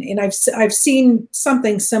of fun. And I've seen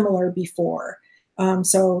something similar before.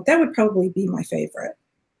 So that would probably be my favorite.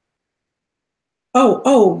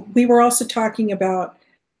 Oh, we were also talking about,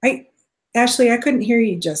 Ashley, I couldn't hear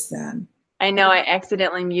you just then. I know I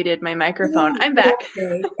accidentally muted my microphone. I'm back.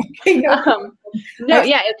 Okay. No,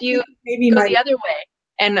 yeah, if you go the other way.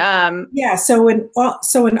 And yeah, so an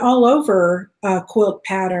all over quilt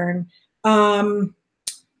pattern.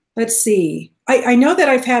 Let's see. I know that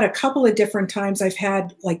I've had a couple of different times. I've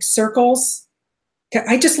had like circles.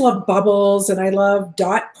 I just love bubbles and I love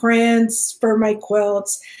dot prints for my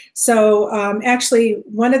quilts. So actually,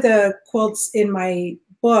 one of the quilts in my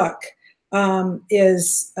book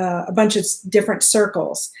is a bunch of different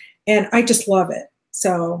circles. and I just love it.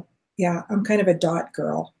 So yeah, I'm kind of a dot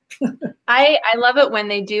girl. I love it when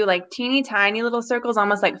they do like teeny tiny little circles,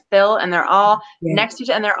 almost like fill, and they're all Yeah. next to each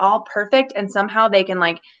other and they're all perfect. And somehow they can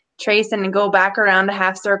like trace and go back around a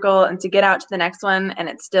half circle and to get out to the next one, and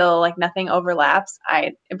it's still like nothing overlaps.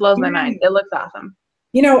 It blows my mind. It looks awesome.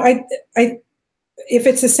 You know, I if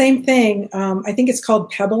it's the same thing, I think it's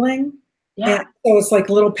called pebbling. Yeah. And so it's like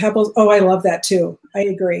little pebbles. Oh, I love that too. I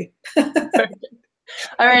agree.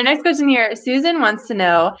 All right, next question here. Susan wants to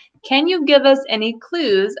know, can you give us any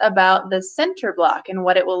clues about the center block and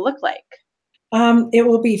what it will look like? It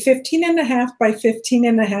will be 15 and a half by 15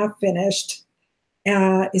 and a half finished.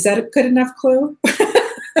 Is that a good enough clue?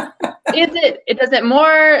 Does it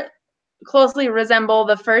more closely resemble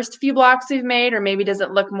the first few blocks we've made, or maybe does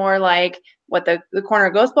it look more like what the corner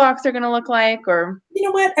ghost blocks are going to look like? Or you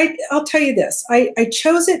know what? I'll tell you this. I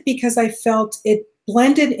chose it because I felt it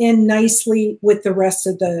blended in nicely with the rest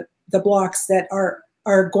of the blocks that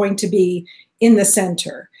are going to be in the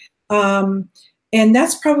center. And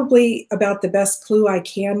that's probably about the best clue I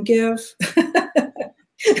can give.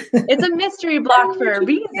 It's a mystery block for a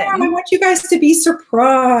reason. Yeah, I want you guys to be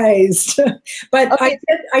surprised. But okay.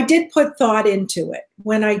 I did put thought into it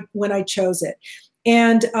when I chose it.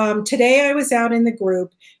 And today I was out in the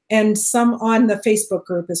group, and some on the Facebook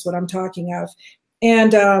group is what I'm talking of.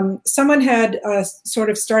 And someone had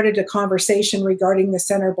sort of started a conversation regarding the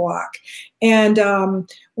center block. And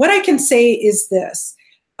what I can say is this.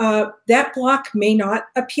 That block may not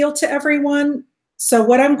appeal to everyone. So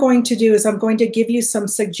what I'm going to do is I'm going to give you some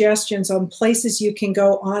suggestions on places you can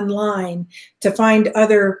go online to find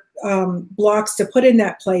other blocks to put in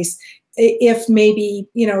that place if maybe,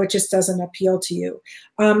 you know, it just doesn't appeal to you.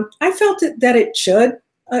 I felt that it should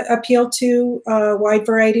appeal to a wide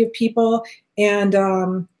variety of people. And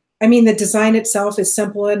I mean, the design itself is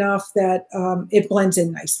simple enough that it blends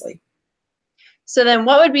in nicely. So then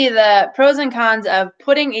what would be the pros and cons of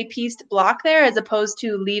putting a pieced block there as opposed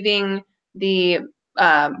to leaving the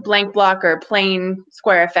blank block or plain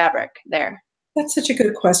square of fabric there? That's such a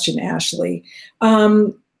good question, Ashley.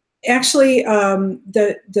 Actually,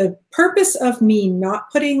 the purpose of me not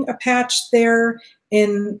putting a patch there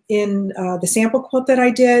in the sample quilt that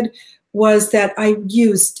I did was that I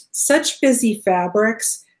used such busy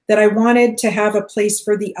fabrics that I wanted to have a place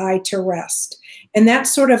for the eye to rest. And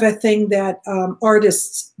that's sort of a thing that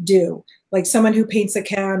artists do, like someone who paints a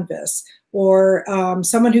canvas or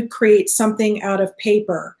someone who creates something out of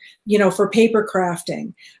paper, you know, for paper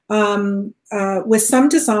crafting. With some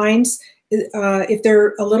designs, if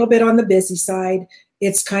they're a little bit on the busy side,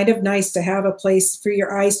 it's kind of nice to have a place for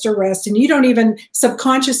your eyes to rest. And you don't even,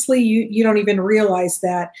 subconsciously, you don't even realize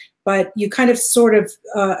that, but you kind of sort of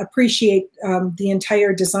appreciate the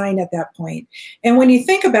entire design at that point. And when you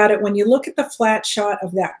think about it, when you look at the flat shot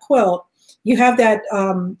of that quilt, you have that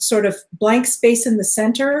sort of blank space in the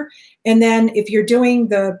center. And then if you're doing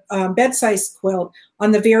the bed-sized quilt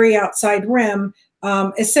on the very outside rim,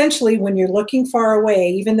 essentially when you're looking far away,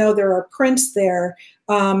 even though there are prints there,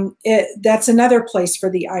 that's another place for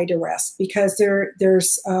the eye to rest, because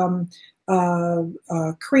there's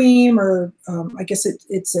cream, or I guess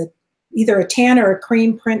it's either a tan or a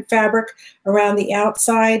cream print fabric around the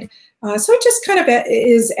outside. So it just kind of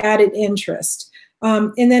is added interest.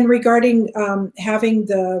 And then regarding having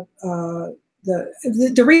the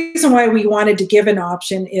reason why we wanted to give an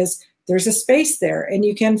option is there's a space there and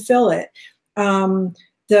you can fill it.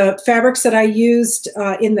 The fabrics that I used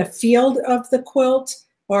in the field of the quilt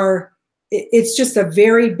it's just a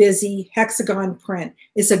very busy hexagon print.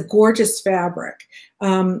 It's a gorgeous fabric.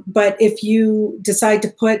 But if you decide to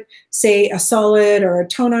put, say, a solid or a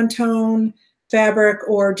tone-on-tone fabric,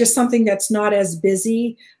 or just something that's not as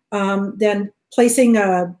busy, then placing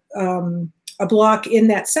a block in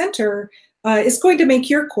that center is going to make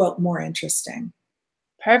your quilt more interesting.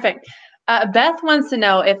 Perfect. Beth wants to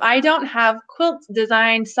know, if I don't have quilt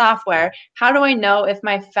design software, how do I know if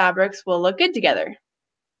my fabrics will look good together?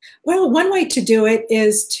 Well, one way to do it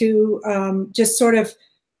is to just sort of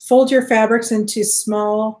fold your fabrics into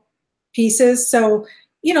small pieces. So,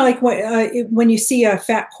 you know, like when you see a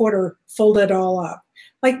fat quarter, fold it all up,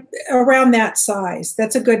 like around that size.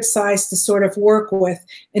 That's a good size to sort of work with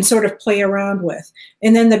and sort of play around with.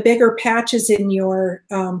 And then the bigger patches in your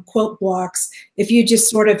quilt blocks, if you just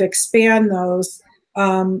sort of expand those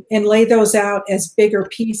and lay those out as bigger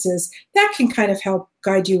pieces, that can kind of help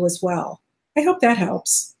guide you as well. I hope that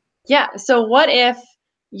helps. Yeah. So what if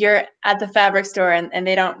you're at the fabric store and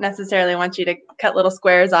they don't necessarily want you to cut little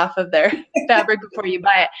squares off of their fabric before you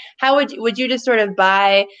buy it? How would you just sort of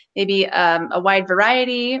buy maybe a wide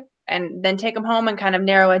variety and then take them home and kind of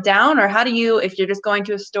narrow it down? Or how do you, if you're just going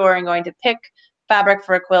to a store and going to pick fabric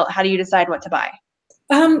for a quilt, how do you decide what to buy?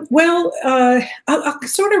 I'll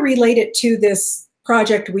sort of relate it to this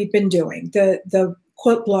project we've been doing, the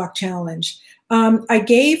Quilt Block Challenge. I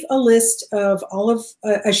gave a list of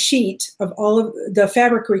a sheet of all of the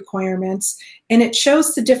fabric requirements, and it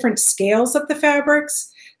shows the different scales of the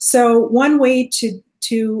fabrics. So one way to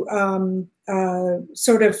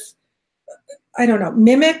sort of, I don't know,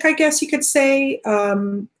 mimic, I guess you could say,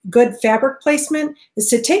 good fabric placement is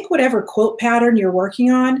to take whatever quilt pattern you're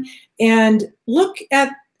working on and look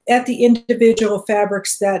at the individual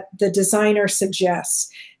fabrics that the designer suggests.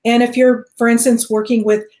 And if you're, for instance, working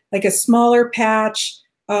with like a smaller patch,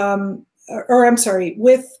 or I'm sorry,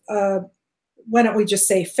 with, why don't we just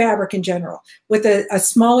say fabric in general, with a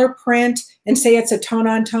smaller print and say it's a tone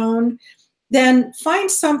on tone, then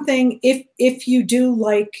find something, if you do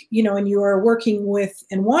like, you know, and you are working with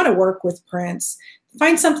and want to work with prints,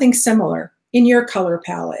 find something similar in your color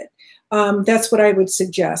palette. That's what I would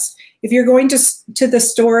suggest. If you're going to the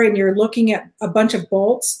store and you're looking at a bunch of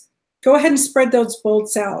bolts, go ahead and spread those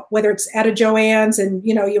bolts out, whether it's at a Joann's and,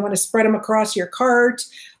 you know, you want to spread them across your cart,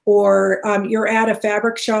 or you're at a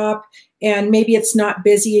fabric shop and maybe it's not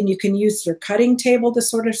busy and you can use your cutting table to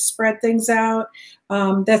sort of spread things out.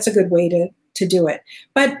 That's a good way to do it.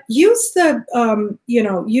 But use the,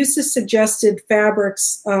 use the suggested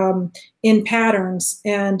fabrics in patterns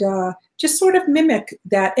and just sort of mimic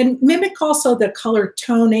that, and mimic also the color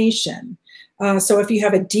tonation. So if you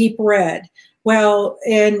have a deep red, well,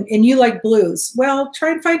 and you like blues, well,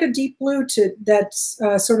 try and find a deep blue that's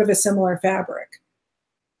sort of a similar fabric.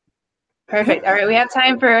 Perfect. All right, we have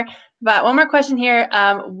time for about one more question here.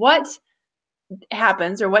 What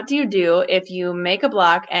happens, or what do you do if you make a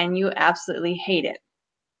block and you absolutely hate it?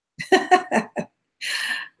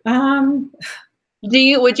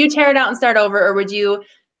 Would you tear it out and start over, or would you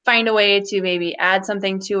find a way to maybe add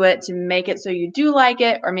something to it to make it so you do like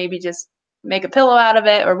it, or maybe just make a pillow out of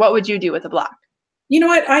it, or what would you do with a block? You know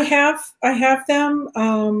what? I have them.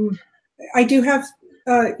 I do have,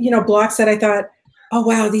 blocks that I thought, oh,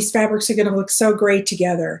 wow, these fabrics are going to look so great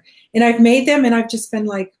together. And I've made them and I've just been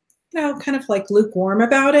like, kind of like lukewarm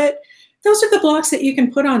about it. Those are the blocks that you can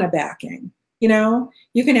put on a backing. You know,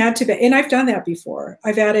 you can add to, and I've done that before.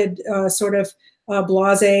 I've added sort of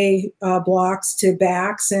blase blocks to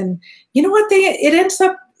backs, and you know what? It ends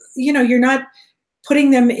up, you're not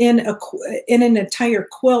putting them in an entire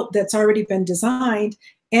quilt that's already been designed,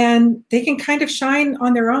 and they can kind of shine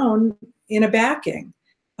on their own in a backing,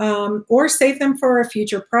 or save them for a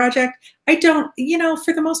future project. I don't,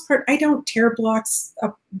 for the most part, I don't tear blocks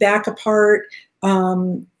back apart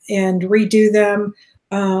and redo them.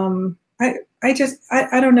 I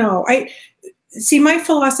don't know. See, my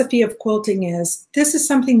philosophy of quilting is this is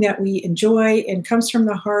something that we enjoy and comes from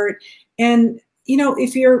the heart. And,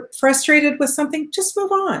 if you're frustrated with something, just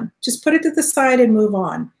move on. Just put it to the side and move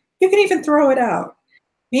on. You can even throw it out.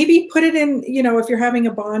 Maybe put it in, if you're having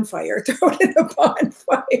a bonfire, throw it in the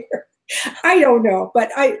bonfire. I don't know. But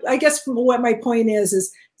I guess what my point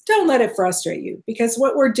is don't let it frustrate you, because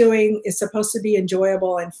what we're doing is supposed to be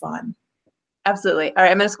enjoyable and fun. Absolutely. All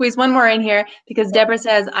right, I'm going to squeeze one more in here because Deborah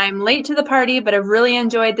says, I'm late to the party, but I've really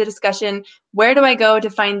enjoyed the discussion. Where do I go to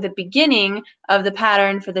find the beginning of the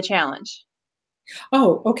pattern for the challenge?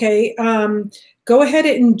 Oh, okay. Go ahead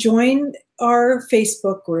and join our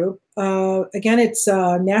Facebook group. Again, it's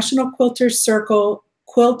National Quilters Circle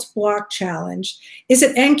Quilt Block Challenge. Is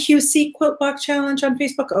it NQC Quilt Block Challenge on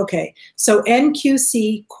Facebook? Okay, so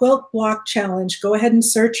NQC Quilt Block Challenge. Go ahead and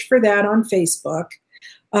search for that on Facebook.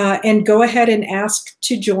 And go ahead and ask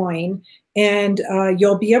to join, and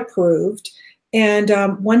you'll be approved. And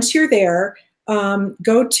once you're there,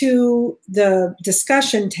 go to the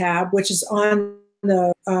discussion tab, which is on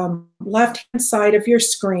the left-hand side of your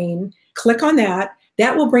screen. Click on that.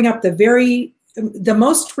 That will bring up the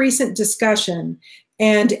most recent discussion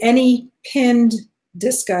and any pinned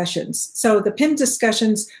discussions. So the pinned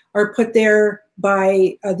discussions are put there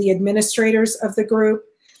by the administrators of the group.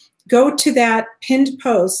 Go to that pinned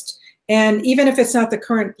post, and even if it's not the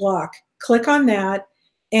current block, click on that,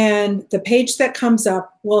 and the page that comes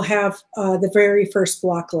up will have the very first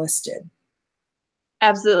block listed.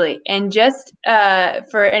 Absolutely. And just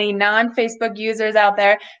for any non-Facebook users out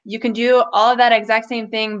there, you can do all of that exact same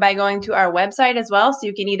thing by going to our website as well. So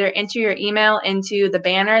you can either enter your email into the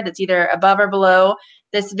banner that's either above or below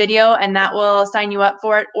this video, and that will sign you up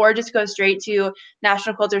for it, or just go straight to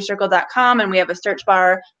nationalquilterscircle.com, and we have a search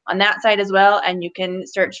bar on that site as well, and you can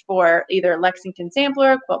search for either Lexington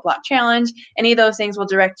Sampler, Quilt Block Challenge. Any of those things will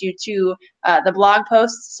direct you to the blog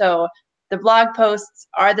posts. So the blog posts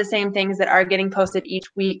are the same things that are getting posted each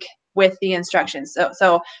week with the instructions.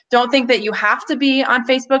 So don't think that you have to be on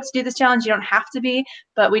Facebook to do this challenge. You don't have to be,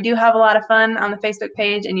 but we do have a lot of fun on the Facebook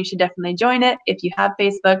page, and you should definitely join it if you have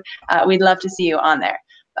Facebook. We'd love to see you on there.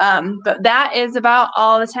 But that is about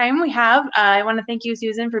all the time we have. I want to thank you,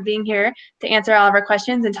 Susan, for being here to answer all of our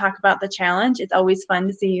questions and talk about the challenge. It's always fun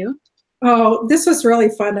to see you. Oh, this was really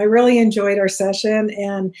fun. I really enjoyed our session,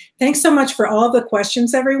 and thanks so much for all the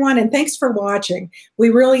questions, everyone, and thanks for watching.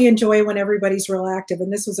 We really enjoy when everybody's real active,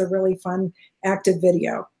 and this was a really fun, active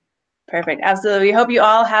video. Perfect. Absolutely. We hope you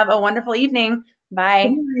all have a wonderful evening. Bye.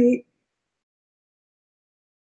 Good night.